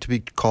the right to be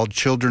called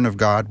children of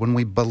God when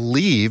we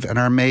believe and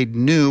are made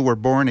new, we're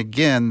born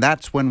again.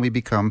 That's when we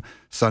become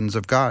sons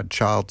of God,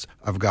 childs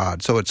of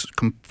God. So it's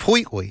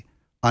completely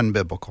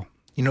unbiblical.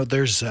 You know,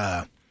 there's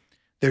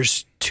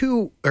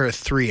two or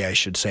three, I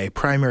should say,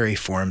 primary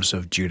forms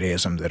of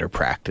Judaism that are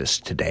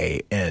practiced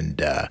today,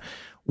 and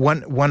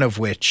one of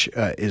which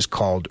is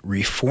called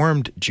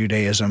Reformed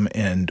Judaism,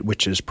 and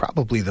which is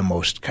probably the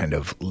most kind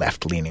of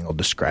left-leaning. I'll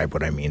describe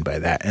what I mean by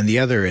that. And the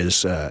other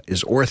is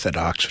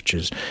Orthodox, which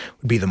would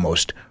be the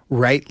most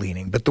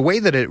right-leaning. But the way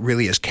that it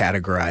really is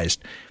categorized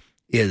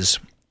is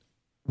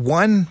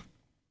one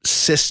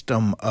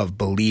system of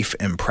belief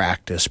and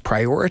practice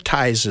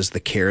prioritizes the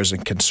cares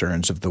and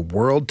concerns of the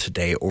world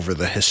today over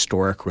the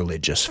historic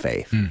religious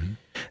faith. Mm-hmm.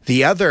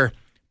 The other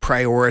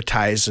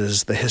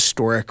prioritizes the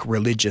historic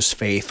religious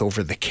faith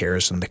over the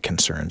cares and the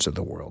concerns of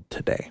the world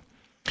today.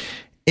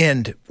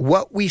 And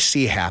what we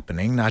see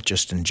happening, not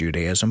just in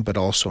Judaism, but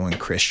also in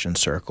Christian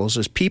circles,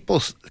 is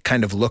people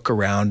kind of look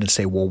around and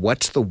say, well,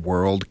 what's the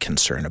world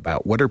concerned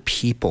about? What are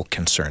people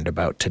concerned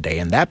about today?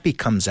 And that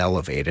becomes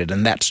elevated,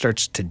 and that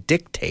starts to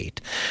dictate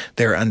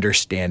their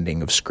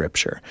understanding of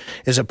Scripture,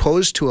 as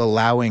opposed to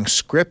allowing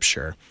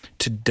Scripture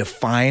to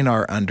define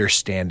our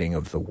understanding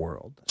of the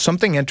world.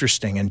 Something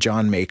interesting, and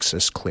John makes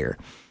this clear.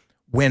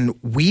 When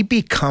we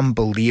become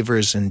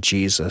believers in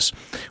Jesus,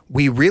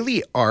 we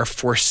really are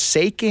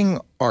forsaking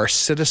our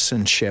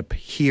citizenship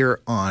here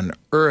on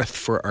earth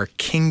for our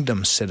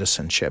kingdom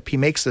citizenship. He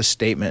makes this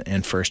statement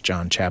in 1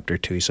 John chapter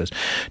 2. He says,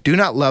 "Do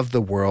not love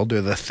the world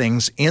or the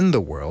things in the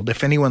world.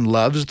 If anyone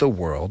loves the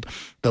world,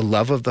 the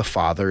love of the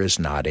Father is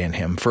not in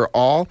him. For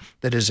all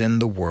that is in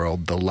the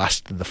world, the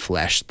lust of the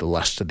flesh, the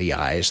lust of the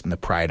eyes, and the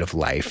pride of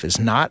life, is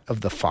not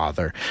of the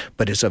Father,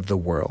 but is of the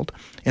world.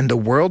 And the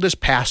world is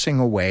passing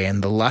away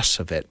and the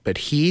lusts of it, but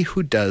he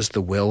who does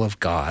the will of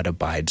God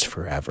abides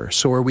forever."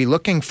 So are we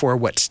looking for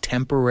what's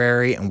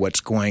temporary and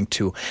what's going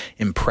to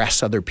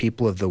impress other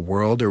people of the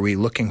world? Or are we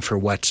looking for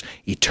what's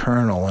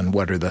eternal and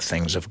what are the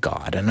things of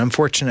God? And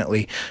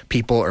unfortunately,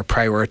 people are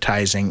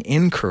prioritizing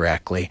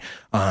incorrectly,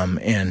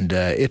 and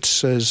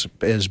it's,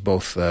 as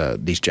both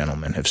these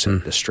gentlemen have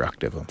said,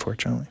 destructive,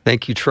 unfortunately.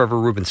 Thank you, Trevor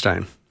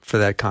Rubenstein, for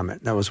that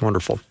comment. That was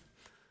wonderful.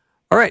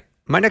 All right.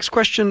 My next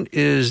question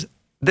is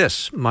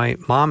this. My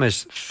mom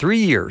is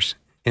 3 years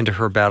into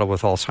her battle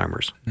with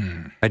Alzheimer's.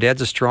 My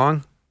dad's a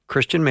strong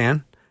Christian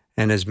man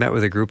and has met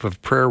with a group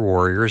of prayer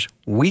warriors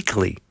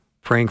weekly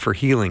praying for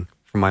healing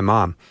for my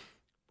mom.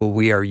 But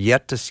we are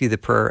yet to see the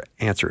prayer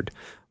answered.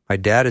 My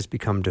dad has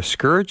become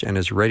discouraged and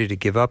is ready to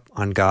give up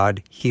on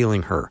God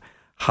healing her.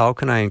 How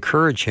can I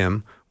encourage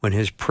him when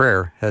his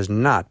prayer has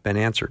not been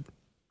answered?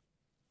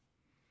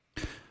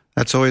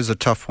 That's always a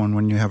tough one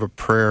when you have a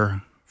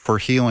prayer for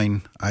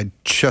healing. I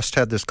just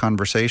had this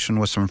conversation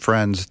with some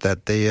friends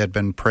that they had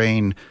been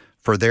praying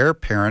for their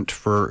parent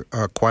for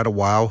quite a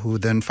while, who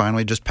then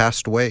finally just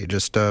passed away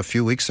just a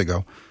few weeks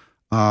ago.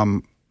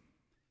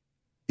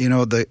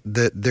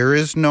 There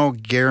is no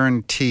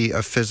guarantee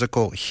of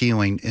physical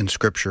healing in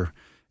Scripture.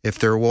 If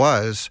there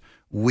was,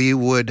 we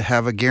would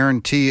have a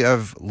guarantee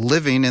of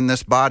living in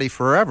this body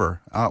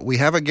forever. We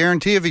have a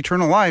guarantee of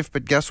eternal life,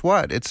 but guess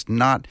what? It's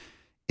not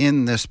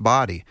in this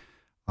body.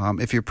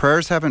 If your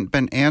prayers haven't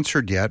been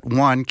answered yet,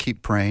 one,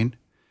 keep praying.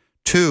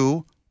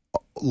 Two,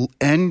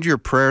 end your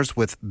prayers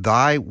with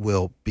 "Thy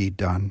will be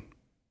done."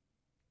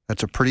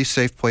 That's a pretty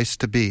safe place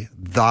to be.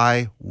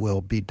 Thy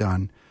will be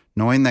done,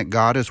 knowing that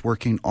God is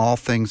working all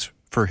things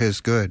for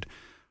his good.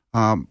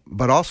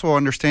 But also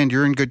understand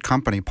you're in good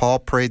company. Paul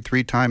prayed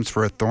 3 times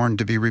for a thorn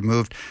to be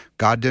removed.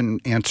 God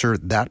didn't answer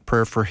that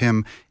prayer for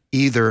him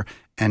either,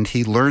 and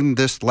he learned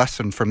this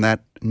lesson from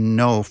that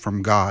no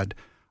from God.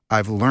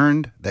 I've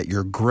learned that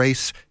your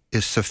grace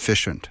is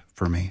sufficient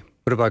for me.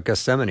 What about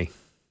Gethsemane?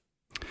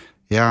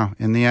 Yeah,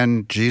 in the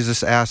end,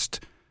 Jesus asked,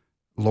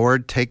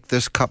 Lord, take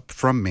this cup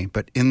from me.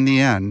 But in the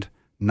end,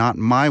 not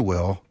my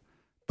will,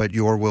 but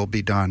your will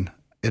be done.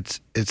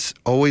 It's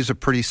always a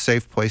pretty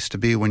safe place to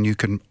be when you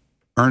can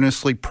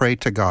earnestly pray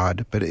to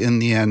God, but in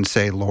the end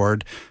say,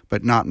 Lord,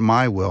 but not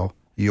my will,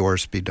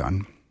 yours be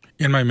done.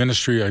 In my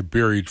ministry, I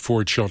buried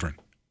 4 children.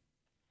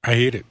 I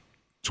hate it.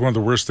 It's one of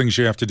the worst things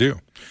you have to do.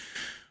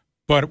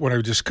 But what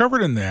I've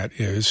discovered in that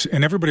is,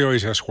 and everybody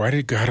always asks, why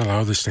did God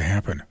allow this to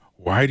happen?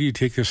 Why did he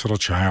take this little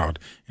child?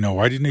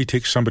 Why didn't he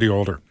take somebody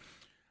older?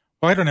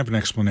 Well, I don't have an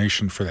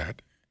explanation for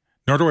that.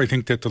 Nor do I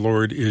think that the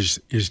Lord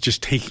is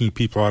just taking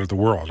people out of the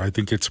world. I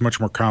think it's much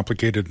more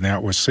complicated than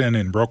that with sin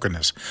and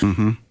brokenness.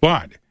 Mm-hmm.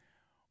 But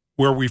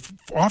where we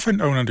often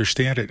don't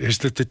understand it is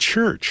that the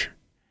church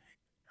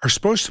are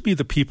supposed to be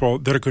the people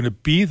that are going to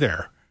be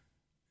there,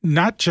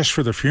 not just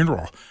for the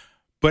funeral,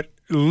 but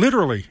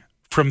literally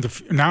from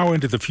the now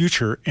into the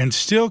future, and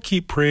still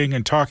keep praying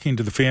and talking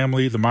to the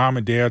family, the mom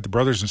and dad, the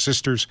brothers and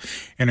sisters,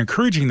 and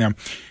encouraging them.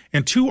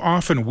 And too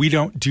often we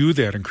don't do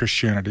that in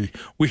Christianity.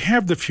 We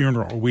have the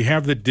funeral, we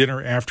have the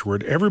dinner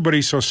afterward.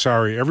 Everybody's so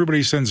sorry.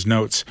 Everybody sends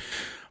notes.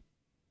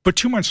 But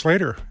 2 months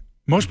later,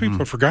 most people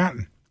have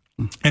forgotten.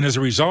 And as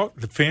a result,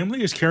 the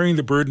family is carrying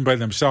the burden by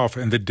themselves,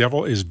 and the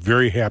devil is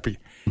very happy.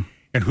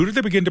 And who do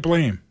they begin to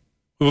blame?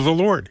 Well, the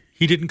Lord.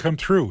 He didn't come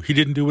through. He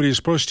didn't do what he was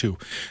supposed to.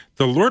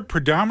 The Lord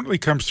predominantly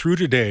comes through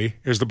today,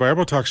 as the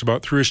Bible talks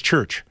about, through his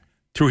church,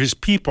 through his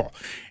people.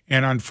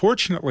 And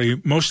unfortunately,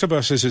 most of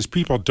us as his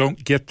people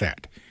don't get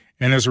that.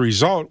 And as a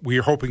result, we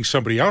are hoping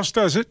somebody else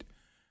does it,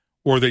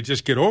 or they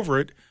just get over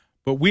it.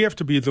 But we have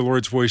to be the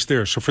Lord's voice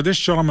there. So for this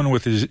gentleman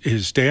with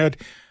his dad,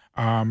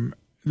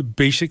 the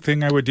basic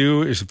thing I would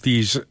do is if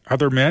these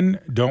other men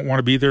don't want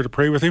to be there to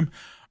pray with him,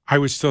 I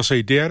would still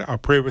say, Dad, I'll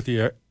pray with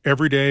you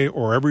every day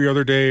or every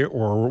other day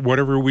or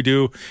whatever we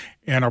do,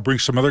 and I'll bring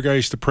some other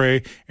guys to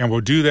pray, and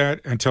we'll do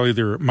that until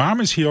either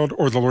Mom is healed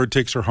or the Lord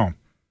takes her home.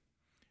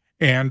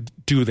 And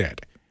do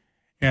that.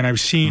 And I've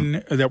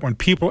seen that when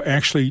people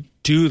actually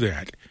do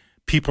that,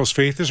 people's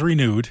faith is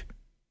renewed,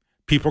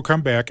 people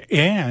come back,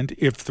 and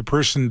if the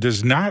person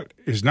is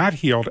not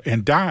healed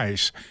and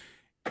dies,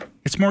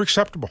 it's more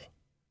acceptable.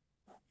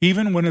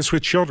 Even when it's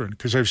with children,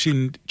 because I've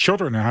seen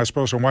children in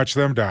hospitals and watched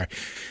them die.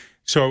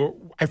 So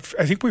I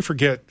think we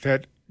forget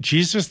that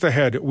Jesus the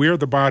head, we are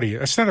the body.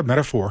 That's not a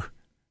metaphor.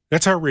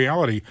 That's our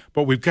reality,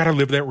 but we've got to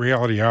live that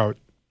reality out.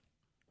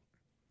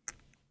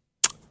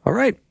 All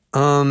right.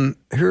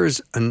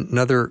 Here's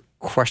another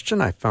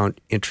question I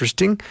found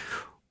interesting.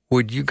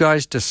 Would you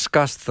guys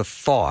discuss the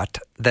thought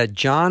that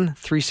John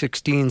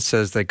 3:16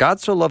 says that God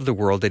so loved the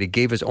world that he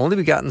gave his only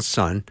begotten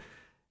Son,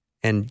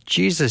 and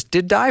Jesus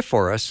did die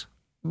for us,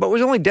 but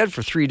was only dead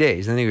for 3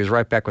 days, and then he was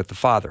right back with the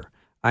Father.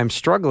 I'm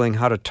struggling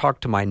how to talk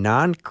to my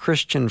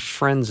non-Christian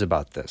friends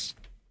about this.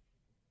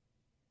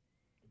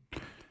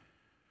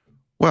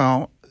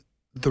 Well,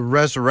 the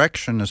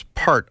resurrection is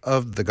part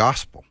of the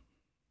gospel,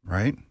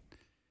 right?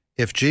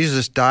 If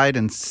Jesus died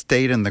and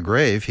stayed in the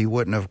grave, he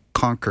wouldn't have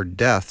conquered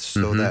death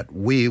so that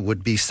we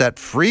would be set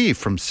free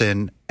from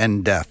sin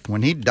and death.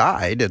 When he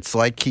died, it's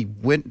like he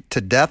went to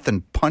death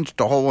and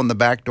punched a hole in the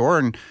back door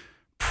and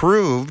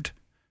proved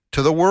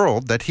to the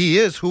world that he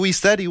is who he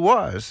said he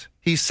was.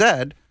 He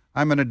said,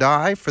 I'm going to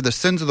die for the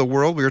sins of the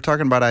world. We were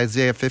talking about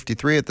Isaiah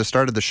 53 at the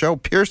start of the show,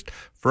 pierced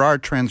for our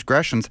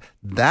transgressions.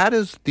 That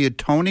is the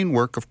atoning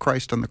work of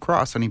Christ on the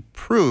cross, and he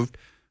proved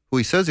who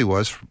he says he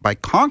was by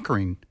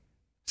conquering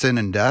sin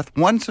and death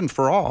once and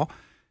for all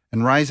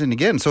and rising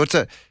again. So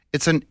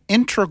it's an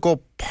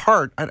integral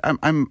part.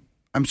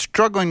 I'm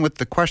struggling with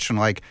the question,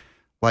 like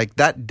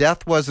that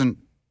death wasn't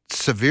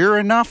severe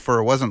enough, or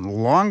it wasn't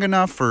long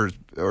enough, or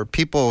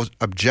people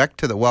object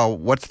to that. Well,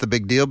 what's the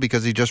big deal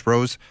because he just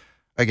rose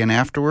again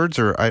afterwards?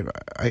 Or I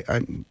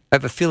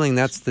have a feeling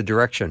that's the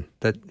direction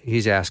that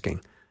he's asking.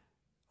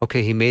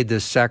 Okay, he made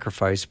this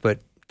sacrifice, but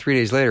 3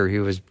 days later he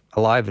was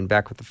alive and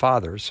back with the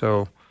Father.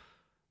 So,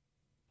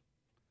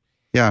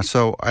 yeah.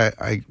 So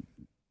I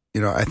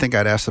think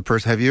I'd ask the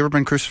person, "Have you ever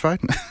been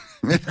crucified?"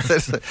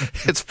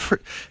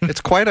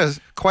 It's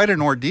quite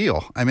an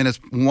ordeal. I mean, it's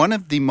one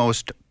of the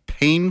most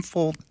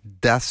painful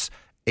deaths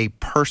a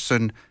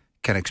person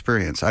can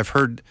experience. I've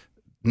heard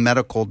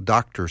medical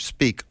doctors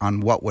speak on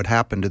what would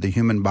happen to the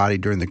human body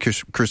during the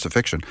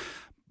crucifixion.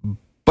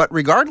 But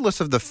regardless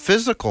of the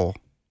physical,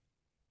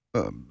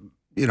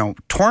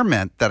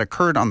 torment that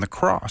occurred on the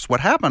cross,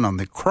 what happened on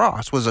the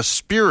cross was a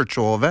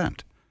spiritual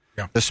event.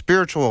 Yeah. The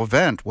spiritual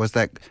event was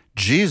that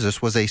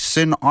Jesus was a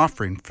sin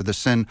offering for the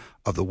sin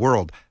of the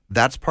world.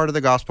 That's part of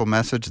the gospel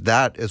message.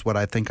 That is what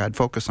I think I'd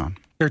focus on.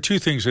 There are two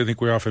things I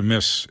think we often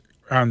miss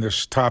on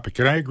this topic,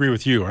 and I agree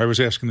with you. I was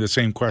asking the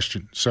same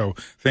question, so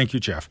thank you,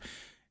 Jeff.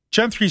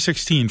 John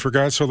 3:16, for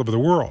God so loved the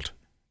world.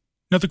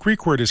 Now, the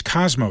Greek word is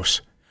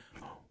cosmos.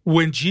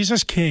 When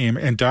Jesus came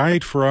and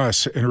died for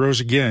us and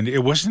rose again,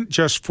 it wasn't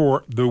just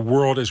for the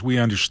world as we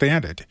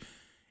understand it.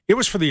 It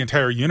was for the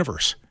entire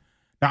universe.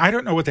 Now, I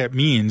don't know what that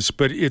means,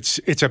 but it's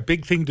a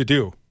big thing to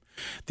do.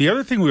 The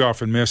other thing we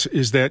often miss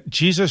is that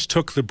Jesus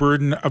took the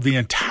burden of the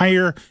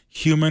entire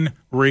human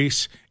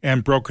race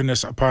and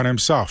brokenness upon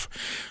himself.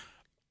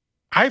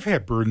 I've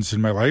had burdens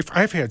in my life.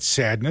 I've had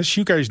sadness.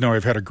 You guys know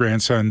I've had a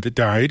grandson that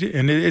died,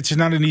 and it's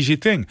not an easy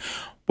thing.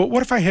 But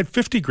what if I had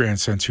 50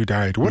 grandsons who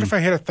died? What if I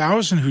had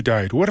 1,000 who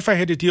died? What if I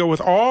had to deal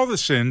with all the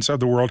sins of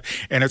the world,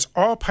 and it's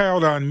all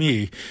piled on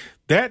me?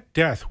 That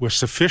death was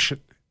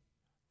sufficient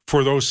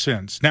for those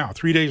sins. Now,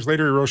 3 days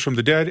later, he rose from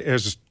the dead,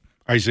 as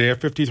Isaiah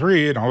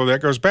 53 and all of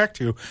that goes back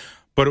to,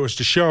 but it was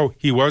to show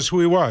he was who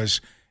he was,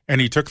 and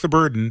he took the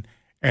burden,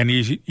 and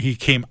he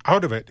came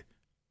out of it,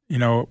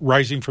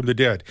 rising from the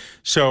dead.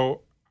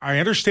 So I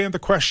understand the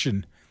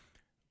question,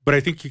 but I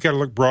think you got to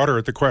look broader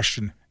at the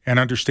question and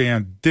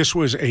understand this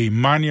was a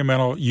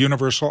monumental,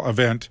 universal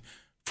event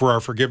for our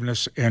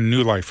forgiveness and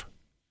new life.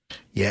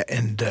 Yeah,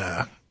 and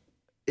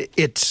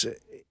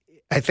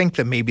I think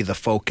that maybe the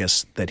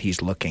focus that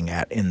he's looking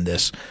at in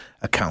this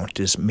account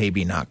is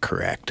maybe not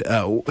correct.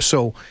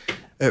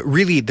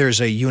 Really,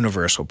 there's a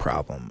universal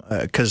problem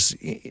because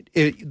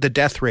the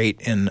death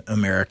rate in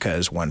America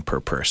is 1 per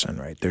person,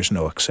 right? There's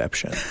no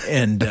exception.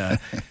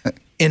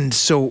 And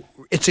so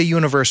it's a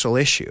universal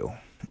issue.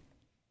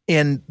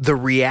 And the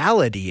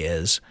reality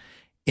is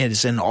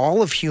in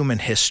all of human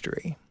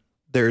history,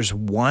 there's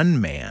one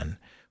man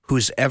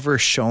who's ever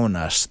shown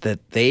us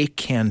that they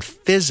can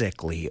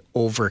physically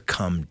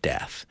overcome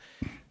death.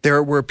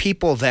 There were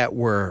people that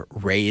were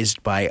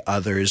raised by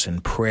others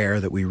in prayer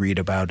that we read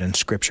about in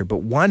Scripture,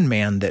 but one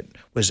man that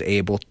was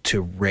able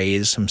to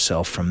raise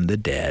himself from the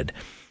dead,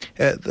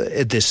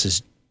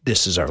 this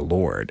is our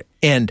Lord.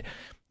 And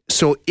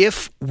so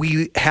if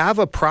we have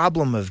a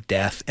problem of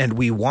death and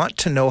we want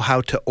to know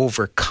how to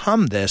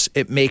overcome this,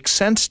 it makes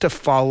sense to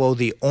follow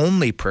the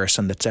only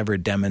person that's ever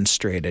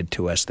demonstrated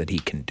to us that he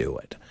can do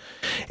it.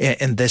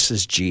 And this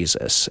is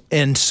Jesus.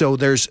 And so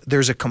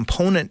there's a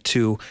component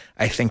to,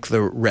 I think,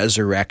 the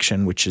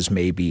resurrection, which is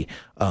maybe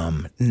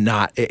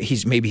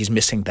he's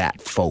missing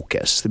that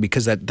focus,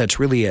 because that's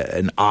really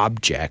an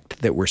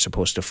object that we're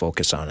supposed to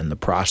focus on in the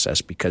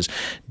process, because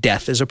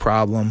death is a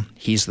problem,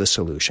 he's the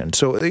solution.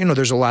 So,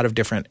 there's a lot of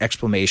different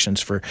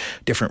explanations for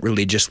different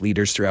religious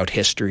leaders throughout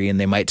history, and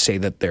they might say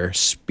that their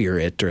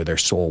spirit or their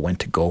soul went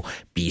to go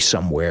be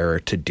somewhere or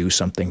to do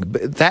something,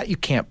 but that you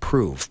can't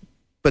prove.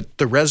 But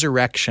the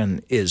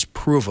resurrection is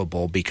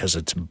provable because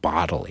it's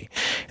bodily.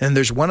 And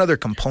there's one other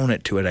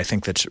component to it, I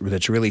think,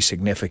 that's really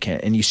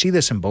significant. And you see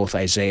this in both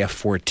Isaiah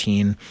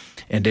 14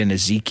 and in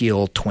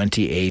Ezekiel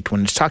 28,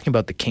 when it's talking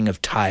about the king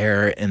of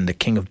Tyre and the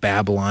king of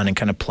Babylon and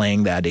kind of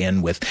playing that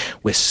in with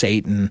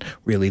Satan,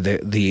 really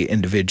the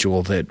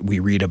individual that we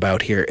read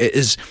about here,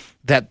 is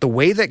that the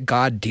way that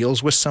God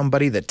deals with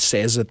somebody that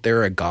says that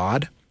they're a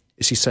god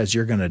is he says,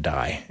 you're going to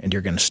die and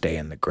you're going to stay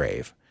in the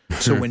grave.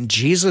 So when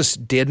Jesus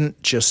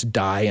didn't just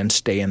die and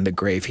stay in the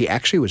grave, he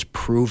actually was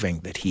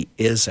proving that he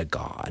is a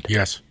God.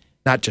 Yes.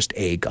 Not just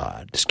a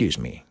God, excuse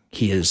me.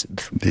 He is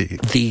the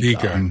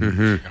God.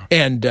 Mm-hmm.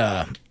 And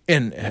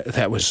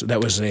that was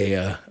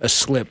a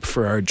slip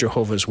for our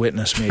Jehovah's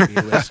Witness maybe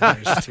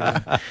listeners too.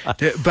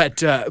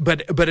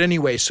 But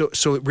anyway, so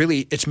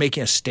really it's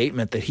making a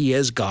statement that he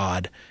is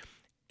God,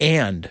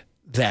 and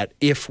that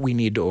if we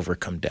need to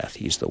overcome death,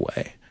 he's the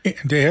way.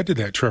 And to add to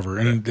that, Trevor,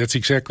 and that's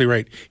exactly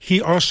right,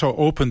 he also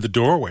opened the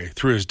doorway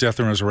through his death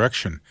and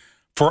resurrection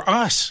for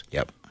us,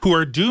 who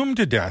are doomed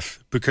to death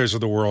because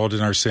of the world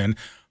and our sin.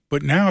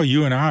 But now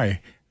you and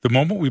I, the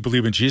moment we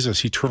believe in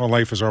Jesus, eternal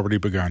life has already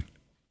begun.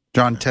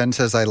 John 10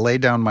 says, I lay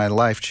down my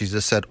life,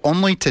 Jesus said,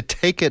 only to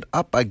take it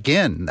up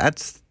again.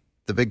 That's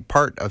the big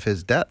part of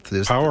his death,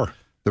 is power,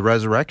 the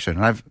resurrection.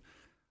 And I've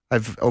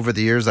over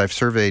the years, I've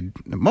surveyed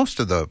most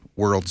of the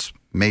world's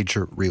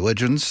major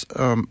religions.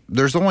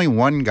 There's only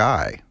one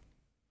guy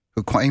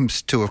who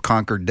claims to have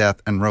conquered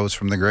death and rose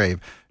from the grave.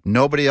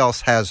 Nobody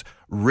else has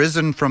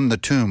risen from the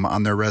tomb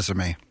on their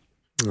resume.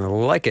 I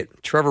like it.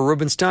 Trevor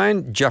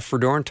Rubenstein, Jeff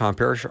Verdorn, Tom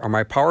Parrish are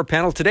my power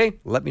panel today.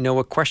 Let me know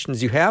what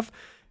questions you have.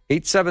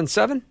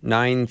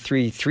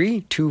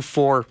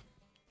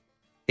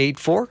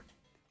 877-933-2484.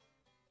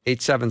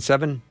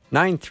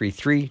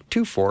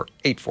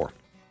 877-933-2484.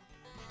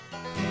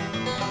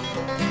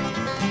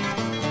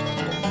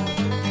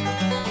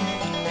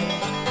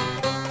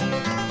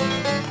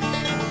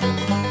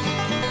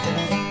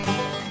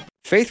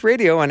 Faith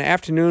Radio and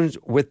Afternoons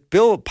with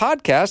Bill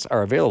podcasts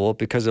are available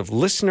because of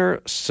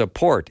listener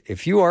support.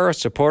 If you are a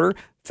supporter,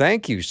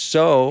 thank you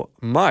so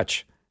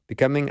much.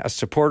 Becoming a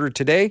supporter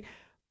today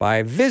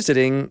by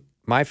visiting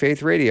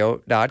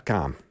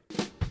myfaithradio.com.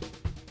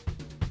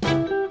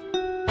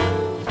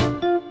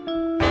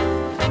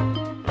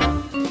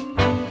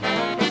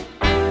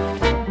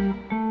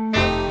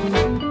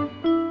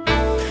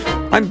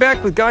 I'm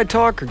back with Guy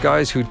Talk, or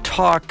Guys Who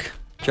Talk.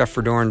 Jeff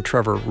Verdorn,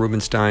 Trevor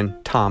Rubenstein,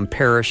 Tom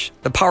Parrish.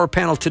 The Power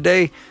Panel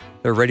today,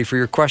 they're ready for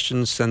your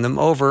questions. Send them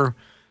over.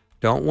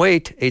 Don't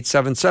wait.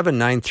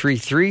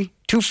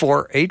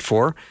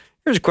 877-933-2484.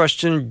 Here's a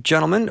question,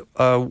 gentlemen.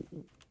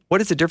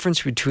 What is the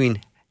difference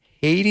between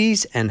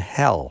Hades and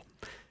hell?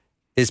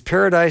 Is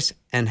paradise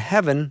and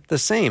heaven the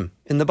same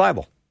in the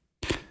Bible?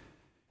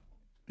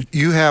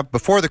 You have,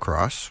 before the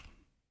cross,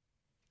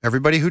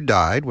 everybody who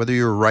died, whether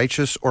you were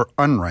righteous or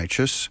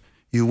unrighteous,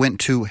 you went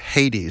to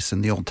Hades.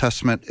 In the Old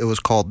Testament, it was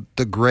called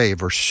the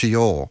grave, or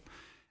Sheol.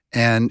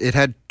 And it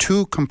had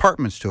two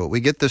compartments to it. We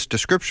get this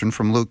description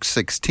from Luke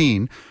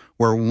 16,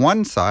 where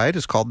one side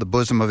is called the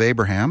bosom of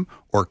Abraham,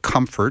 or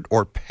comfort,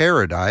 or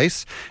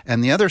paradise,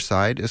 and the other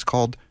side is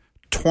called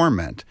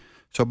torment.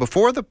 So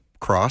before the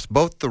cross,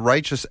 both the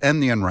righteous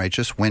and the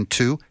unrighteous went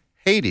to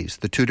Hades,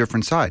 the two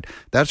different sides.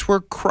 That's where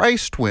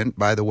Christ went,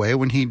 by the way,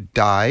 when he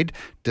died,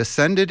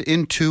 descended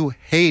into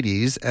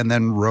Hades, and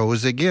then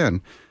rose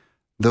again.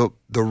 The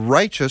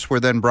righteous were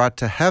then brought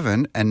to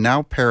heaven, and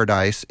now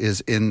paradise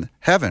is in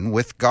heaven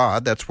with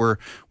God. That's where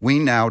we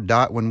now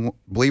die. When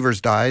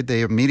believers died,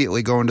 they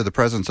immediately go into the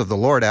presence of the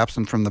Lord,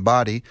 absent from the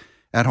body,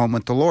 at home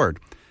with the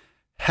Lord.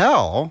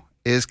 Hell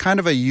is kind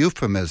of a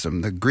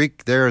euphemism. The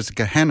Greek there is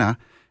Gehenna,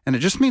 and it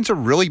just means a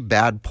really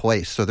bad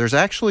place. So there's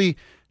actually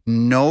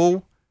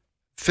no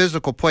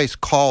physical place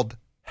called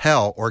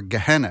hell or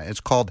Gehenna.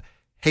 It's called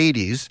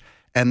Hades.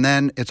 And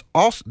then it's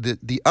also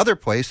the other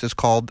place is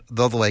called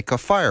the lake of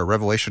fire.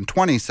 Revelation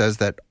 20 says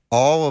that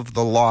all of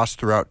the lost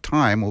throughout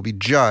time will be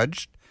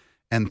judged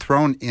and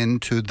thrown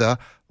into the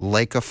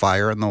lake of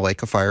fire, and the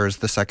lake of fire is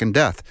the second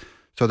death.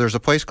 So there's a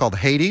place called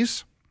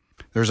Hades,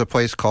 there's a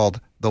place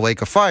called the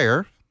lake of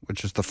fire,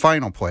 which is the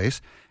final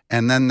place,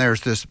 and then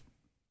there's this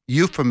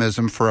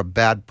euphemism for a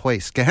bad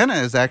place. Gehenna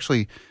is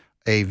actually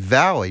a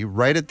valley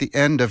right at the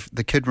end of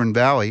the Kidron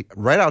Valley,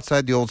 right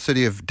outside the old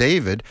city of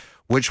David,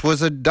 which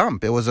was a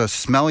dump. It was a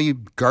smelly,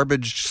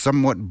 garbage,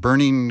 somewhat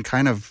burning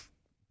kind of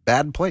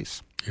bad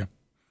place. Yeah.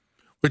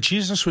 But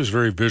Jesus was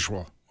very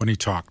visual when he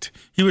talked.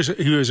 He was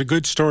a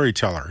good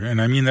storyteller,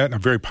 and I mean that in a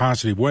very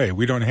positive way.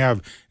 We don't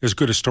have as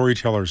good as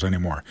storytellers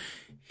anymore.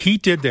 He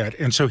did that,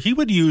 and so he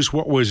would use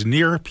what was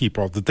near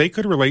people that they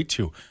could relate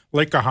to,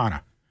 like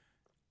Gehenna,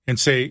 and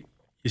say,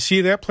 you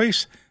see that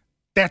place?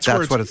 That's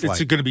what it's like.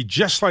 It's going to be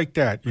just like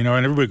that, and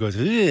everybody goes,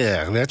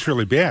 yeah, that's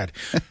really bad.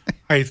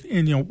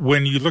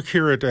 When you look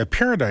here at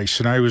paradise,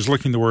 and I was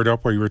looking the word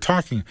up while you were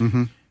talking,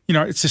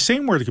 it's the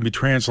same word that can be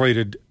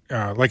translated,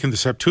 like in the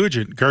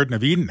Septuagint, Garden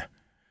of Eden.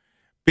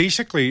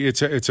 Basically,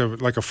 it's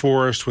like a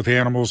forest with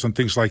animals and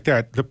things like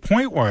that. The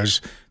point was,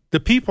 the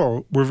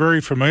people were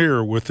very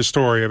familiar with the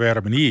story of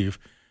Adam and Eve,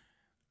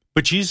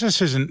 but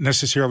Jesus isn't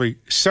necessarily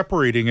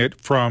separating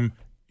it from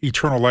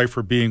eternal life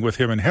or being with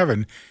him in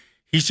heaven.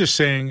 He's just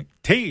saying,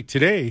 hey,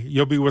 today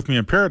you'll be with me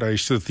in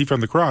paradise. To the thief on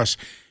the cross,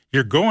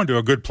 you're going to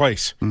a good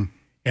place.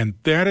 And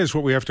that is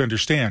what we have to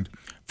understand.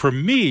 For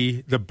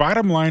me, the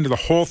bottom line of the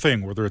whole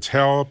thing, whether it's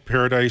hell,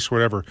 paradise,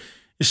 whatever,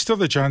 is still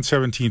the John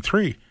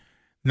 17:3.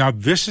 Now,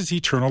 this is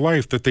eternal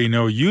life, that they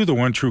know you, the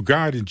one true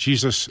God, and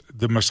Jesus,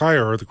 the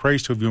Messiah, or the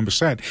Christ who you have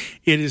sent.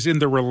 It is in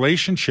the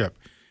relationship.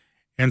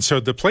 And so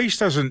the place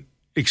doesn't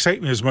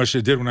excite me as much as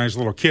it did when I was a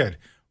little kid,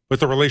 but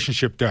the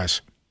relationship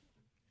does.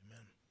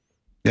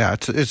 Yeah,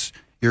 it's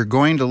you're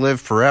going to live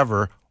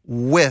forever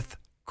with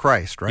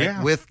Christ, right?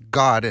 Yeah. With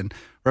God. And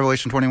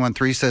Revelation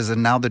 21:3 says,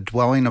 and now the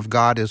dwelling of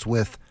God is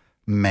with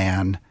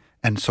man.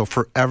 And so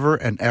forever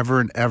and ever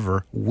and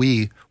ever,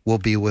 we will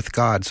be with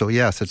God. So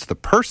yes, it's the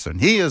person.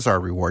 He is our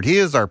reward. He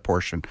is our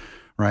portion,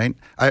 right?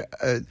 I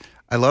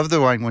love the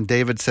line when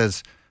David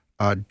says,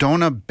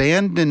 don't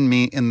abandon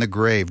me in the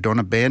grave. Don't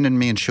abandon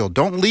me in Sheol.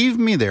 Don't leave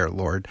me there,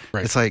 Lord.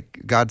 Right. It's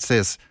like God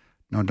says,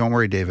 no, don't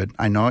worry, David.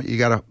 I know you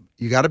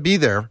gotta be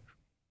there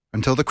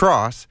until the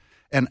cross.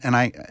 And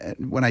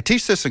when I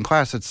teach this in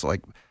class, it's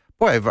like,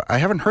 boy, I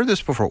haven't heard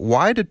this before.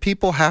 Why did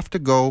people have to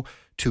go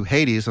to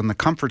Hades on the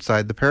comfort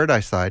side, the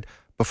paradise side,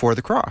 before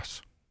the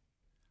cross?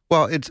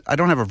 Well, I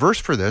don't have a verse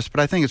for this,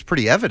 but I think it's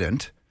pretty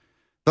evident.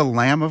 The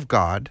Lamb of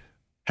God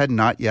had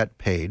not yet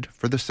paid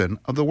for the sin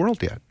of the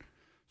world yet.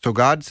 So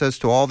God says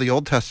to all the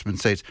Old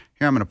Testament saints,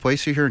 here, I'm going to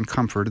place you here in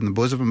comfort in the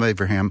bosom of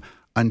Abraham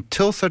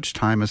until such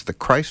time as the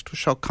Christ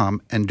shall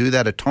come and do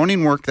that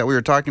atoning work that we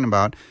were talking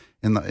about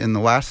in the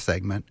last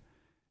segment.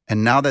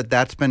 And now that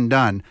that's been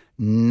done,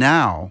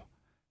 now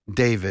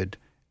David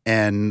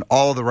and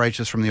all the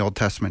righteous from the Old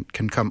Testament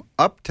can come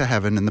up to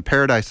heaven in the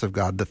paradise of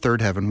God, the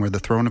third heaven, where the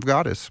throne of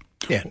God is.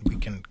 Yeah, we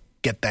can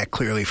get that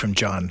clearly from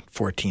John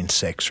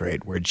 14:6,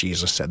 right, where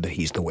Jesus said that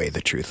he's the way,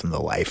 the truth, and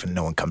the life, and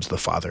no one comes to the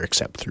Father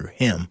except through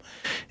him.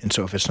 And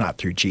so if it's not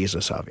through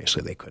Jesus,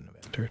 obviously they couldn't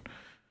have entered.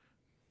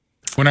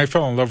 When I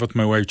fell in love with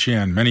my wife,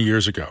 Jan, many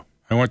years ago,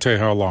 I won't tell you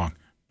how long,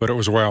 but it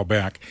was a while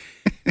back.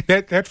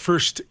 that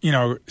first,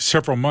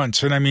 several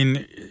months, and I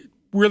mean,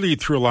 really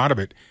through a lot of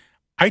it,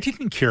 I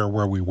didn't care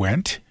where we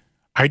went.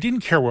 I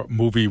didn't care what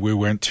movie we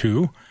went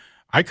to.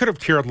 I could have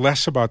cared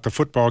less about the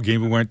football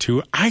game we went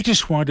to. I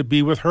just wanted to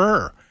be with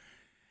her.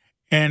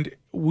 And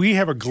we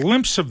have a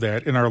glimpse of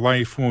that in our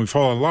life when we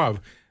fall in love.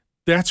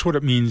 That's what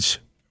it means.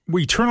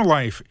 Eternal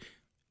life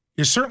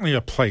is certainly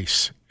a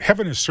place.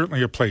 Heaven is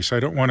certainly a place. I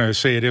don't want to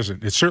say it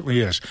isn't. It certainly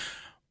is.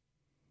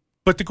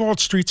 But the gold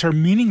streets are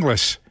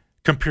meaningless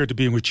compared to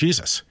being with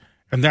Jesus.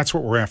 And that's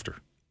what we're after.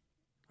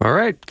 All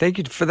right. Thank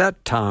you for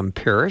that, Tom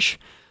Parrish.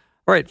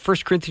 All right, 1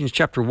 Corinthians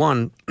chapter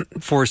 1,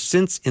 for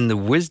since in the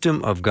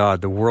wisdom of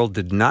God, the world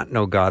did not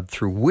know God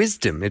through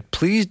wisdom, it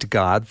pleased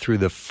God through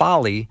the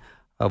folly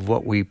of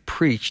what we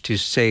preach to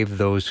save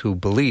those who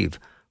believe.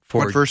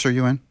 What verse are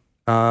you in?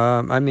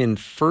 I'm in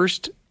 1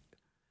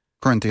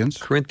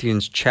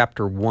 Corinthians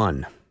chapter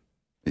 1.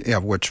 Yeah,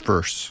 which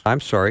verse?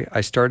 I'm sorry,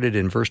 I started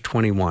in verse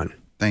 21.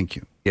 Thank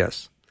you.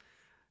 Yes.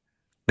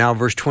 Now,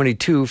 verse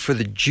 22, for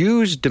the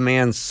Jews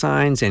demand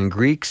signs and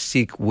Greeks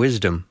seek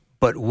wisdom,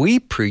 but we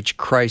preach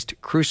Christ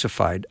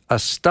crucified, a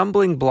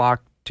stumbling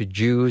block to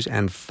Jews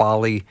and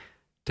folly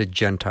to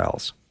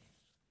Gentiles.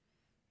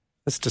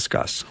 Let's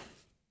discuss.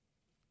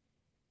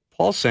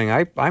 Paul's saying,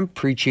 I'm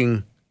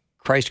preaching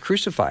Christ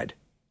crucified.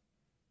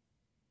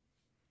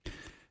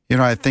 You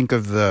know, I think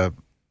of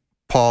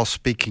Paul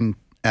speaking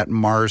at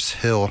Mars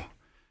Hill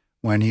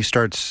when he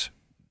starts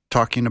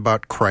talking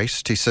about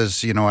Christ. He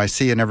says, you know, I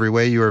see in every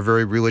way you are a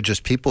very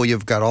religious people.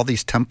 You've got all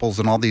these temples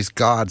and all these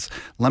gods.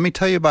 Let me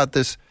tell you about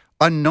this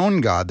unknown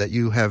God that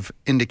you have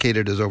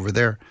indicated is over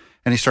there.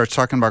 And he starts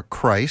talking about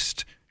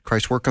Christ's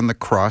work on the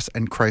cross,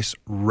 and Christ's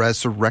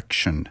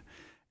resurrection.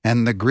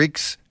 And the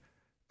Greeks,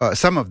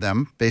 some of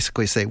them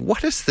basically say,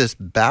 what is this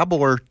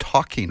babbler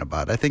talking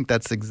about? I think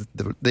that's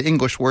the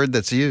English word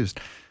that's used.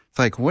 It's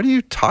like, what are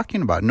you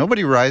talking about?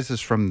 Nobody rises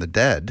from the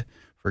dead,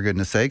 for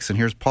goodness sakes. And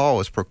here's Paul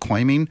is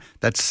proclaiming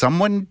that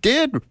someone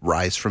did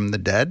rise from the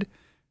dead.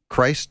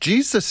 Christ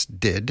Jesus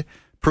did,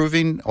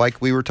 proving,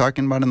 like we were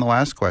talking about in the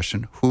last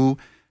question, who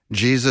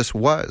Jesus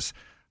was.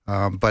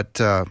 But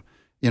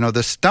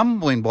the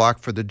stumbling block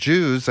for the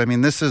Jews, I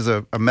mean, this is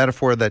a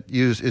metaphor that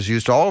is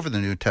used all over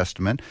the New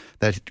Testament,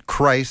 that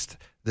Christ,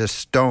 this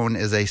stone,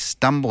 is a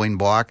stumbling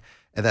block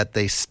that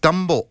they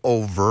stumble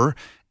over,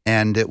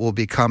 and it will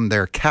become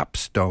their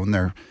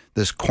capstone.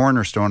 This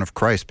cornerstone of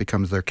Christ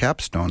becomes their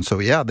capstone. So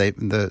yeah,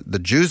 the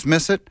Jews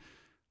miss it,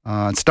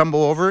 and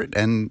stumble over it,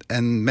 and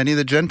many of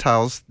the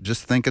Gentiles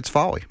just think it's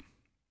folly.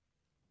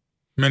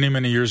 Many,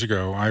 many years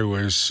ago, I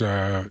was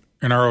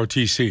in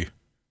ROTC.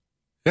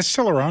 That's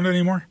still around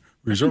anymore?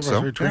 Reserve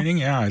officer training?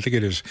 Yeah, I think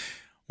it is.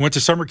 Went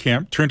to summer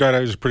camp. Turned out I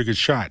was a pretty good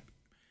shot.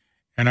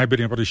 And I've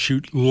been able to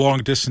shoot long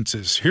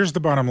distances. Here's the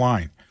bottom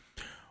line.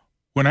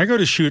 When I go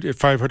to shoot at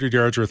 500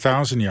 yards or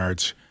 1,000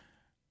 yards,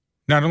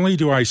 not only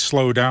do I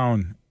slow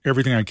down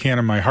everything I can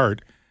in my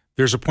heart,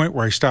 there's a point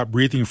where I stop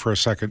breathing for a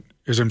second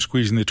as I'm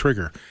squeezing the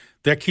trigger.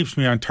 That keeps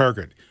me on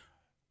target.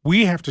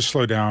 We have to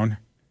slow down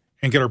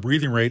and get our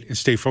breathing rate and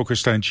stay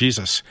focused on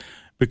Jesus.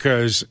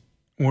 Because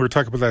when we were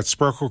talking about that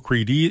Sparkle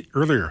Creed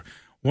earlier,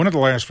 one of the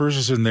last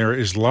verses in there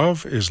is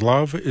love is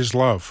love is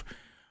love.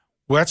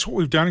 Well, that's what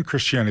we've done in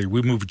Christianity.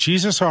 We moved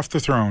Jesus off the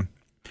throne,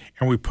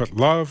 and we put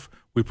love,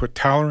 we put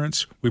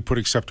tolerance, we put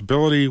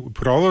acceptability, we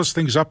put all those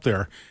things up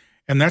there,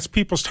 and that's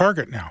people's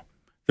target now.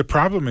 The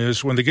problem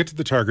is when they get to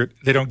the target,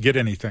 they don't get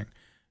anything.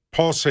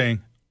 Paul's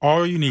saying,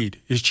 all you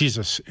need is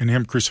Jesus and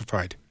him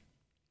crucified.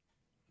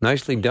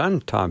 Nicely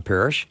done, Tom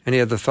Parrish. Any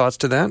other thoughts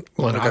to that?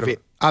 Well,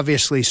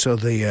 obviously, so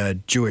the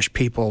Jewish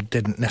people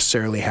didn't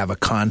necessarily have a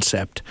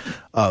concept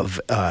of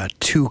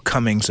two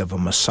comings of a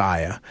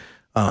Messiah,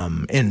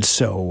 and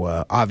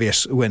so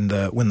obviously, when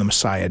the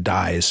Messiah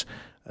dies,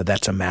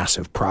 that's a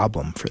massive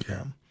problem for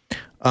them.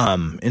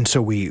 And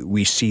so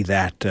we see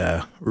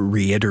that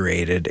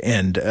reiterated,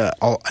 and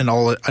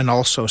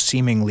also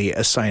seemingly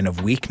a sign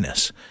of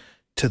weakness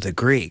to the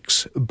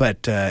Greeks.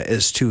 But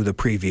as to the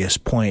previous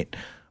point,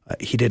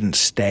 he didn't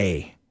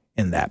stay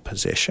in that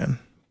position,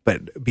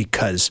 but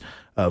because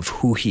of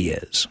who he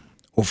is,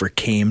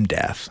 overcame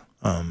death,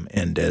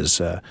 and as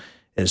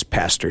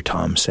Pastor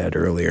Tom said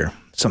earlier,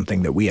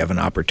 something that we have an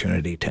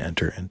opportunity to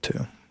enter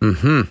into.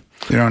 Mm-hmm.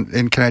 You know,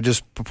 and can I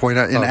just point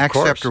out, in Acts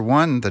chapter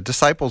 1, the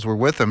disciples were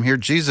with him. Here,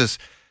 Jesus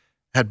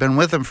had been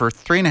with them for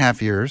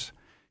 3.5 years.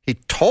 He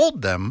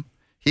told them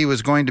he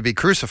was going to be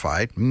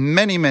crucified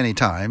many, many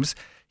times.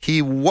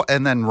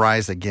 And then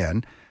rise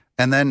again.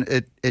 And then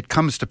it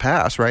comes to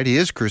pass, right? He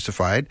is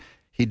crucified.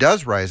 He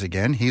does rise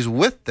again. He's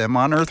with them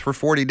on earth for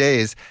 40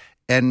 days.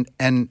 And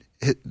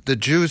the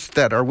Jews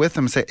that are with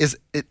him say, is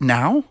it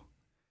now?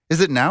 Is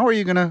it now? Are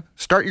you going to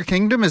start your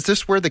kingdom? Is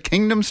this where the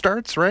kingdom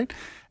starts, right?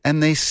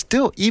 And they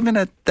still, even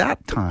at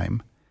that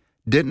time,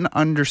 didn't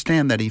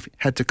understand that he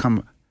had to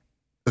come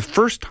the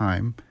first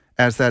time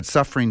as that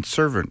suffering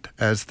servant,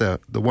 as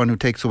the one who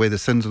takes away the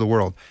sins of the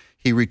world.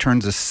 He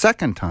returns a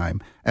second time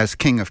as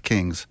King of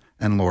Kings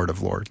and Lord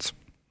of Lords.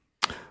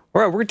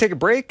 All right, we're going to take a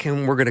break,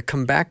 and we're going to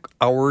come back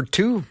hour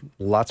 2.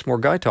 Lots more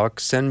Guy Talk.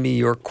 Send me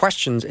your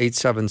questions,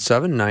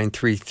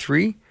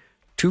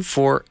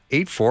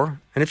 877-933-2484.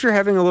 And if you're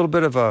having a little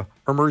bit of an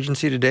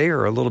emergency today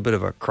or a little bit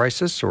of a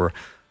crisis or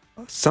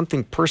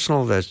something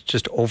personal that's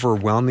just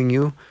overwhelming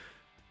you,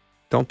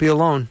 don't be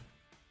alone.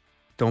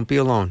 Don't be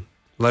alone.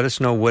 let us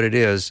know what it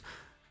is.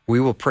 We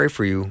will pray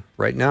for you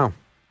right now.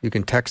 You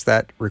can text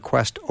that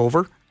request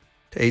over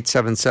to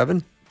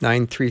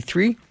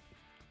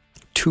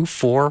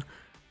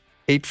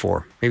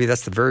 877-933-2484. Maybe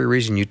that's the very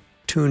reason you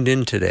tuned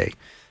in today,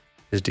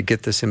 is to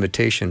get this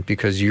invitation,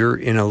 because you're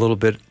in a little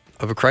bit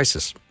of a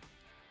crisis.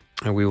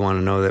 And we want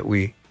to know that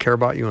we care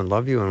about you and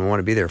love you and we want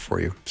to be there for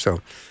you.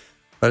 So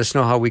let us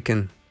know how we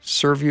can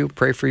serve you,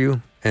 pray for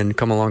you, and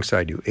come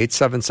alongside you.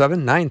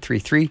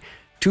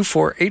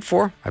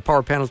 877-933-2484. My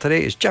power panel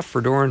today is Jeff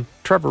Verdoren,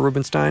 Trevor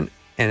Rubenstein,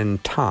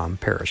 and Tom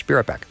Parrish. Be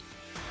right back.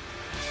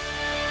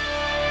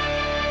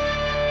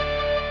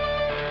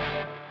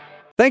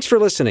 Thanks for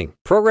listening.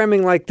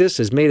 Programming like this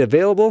is made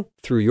available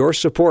through your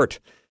support.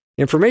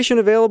 Information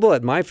available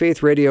at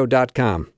myfaithradio.com.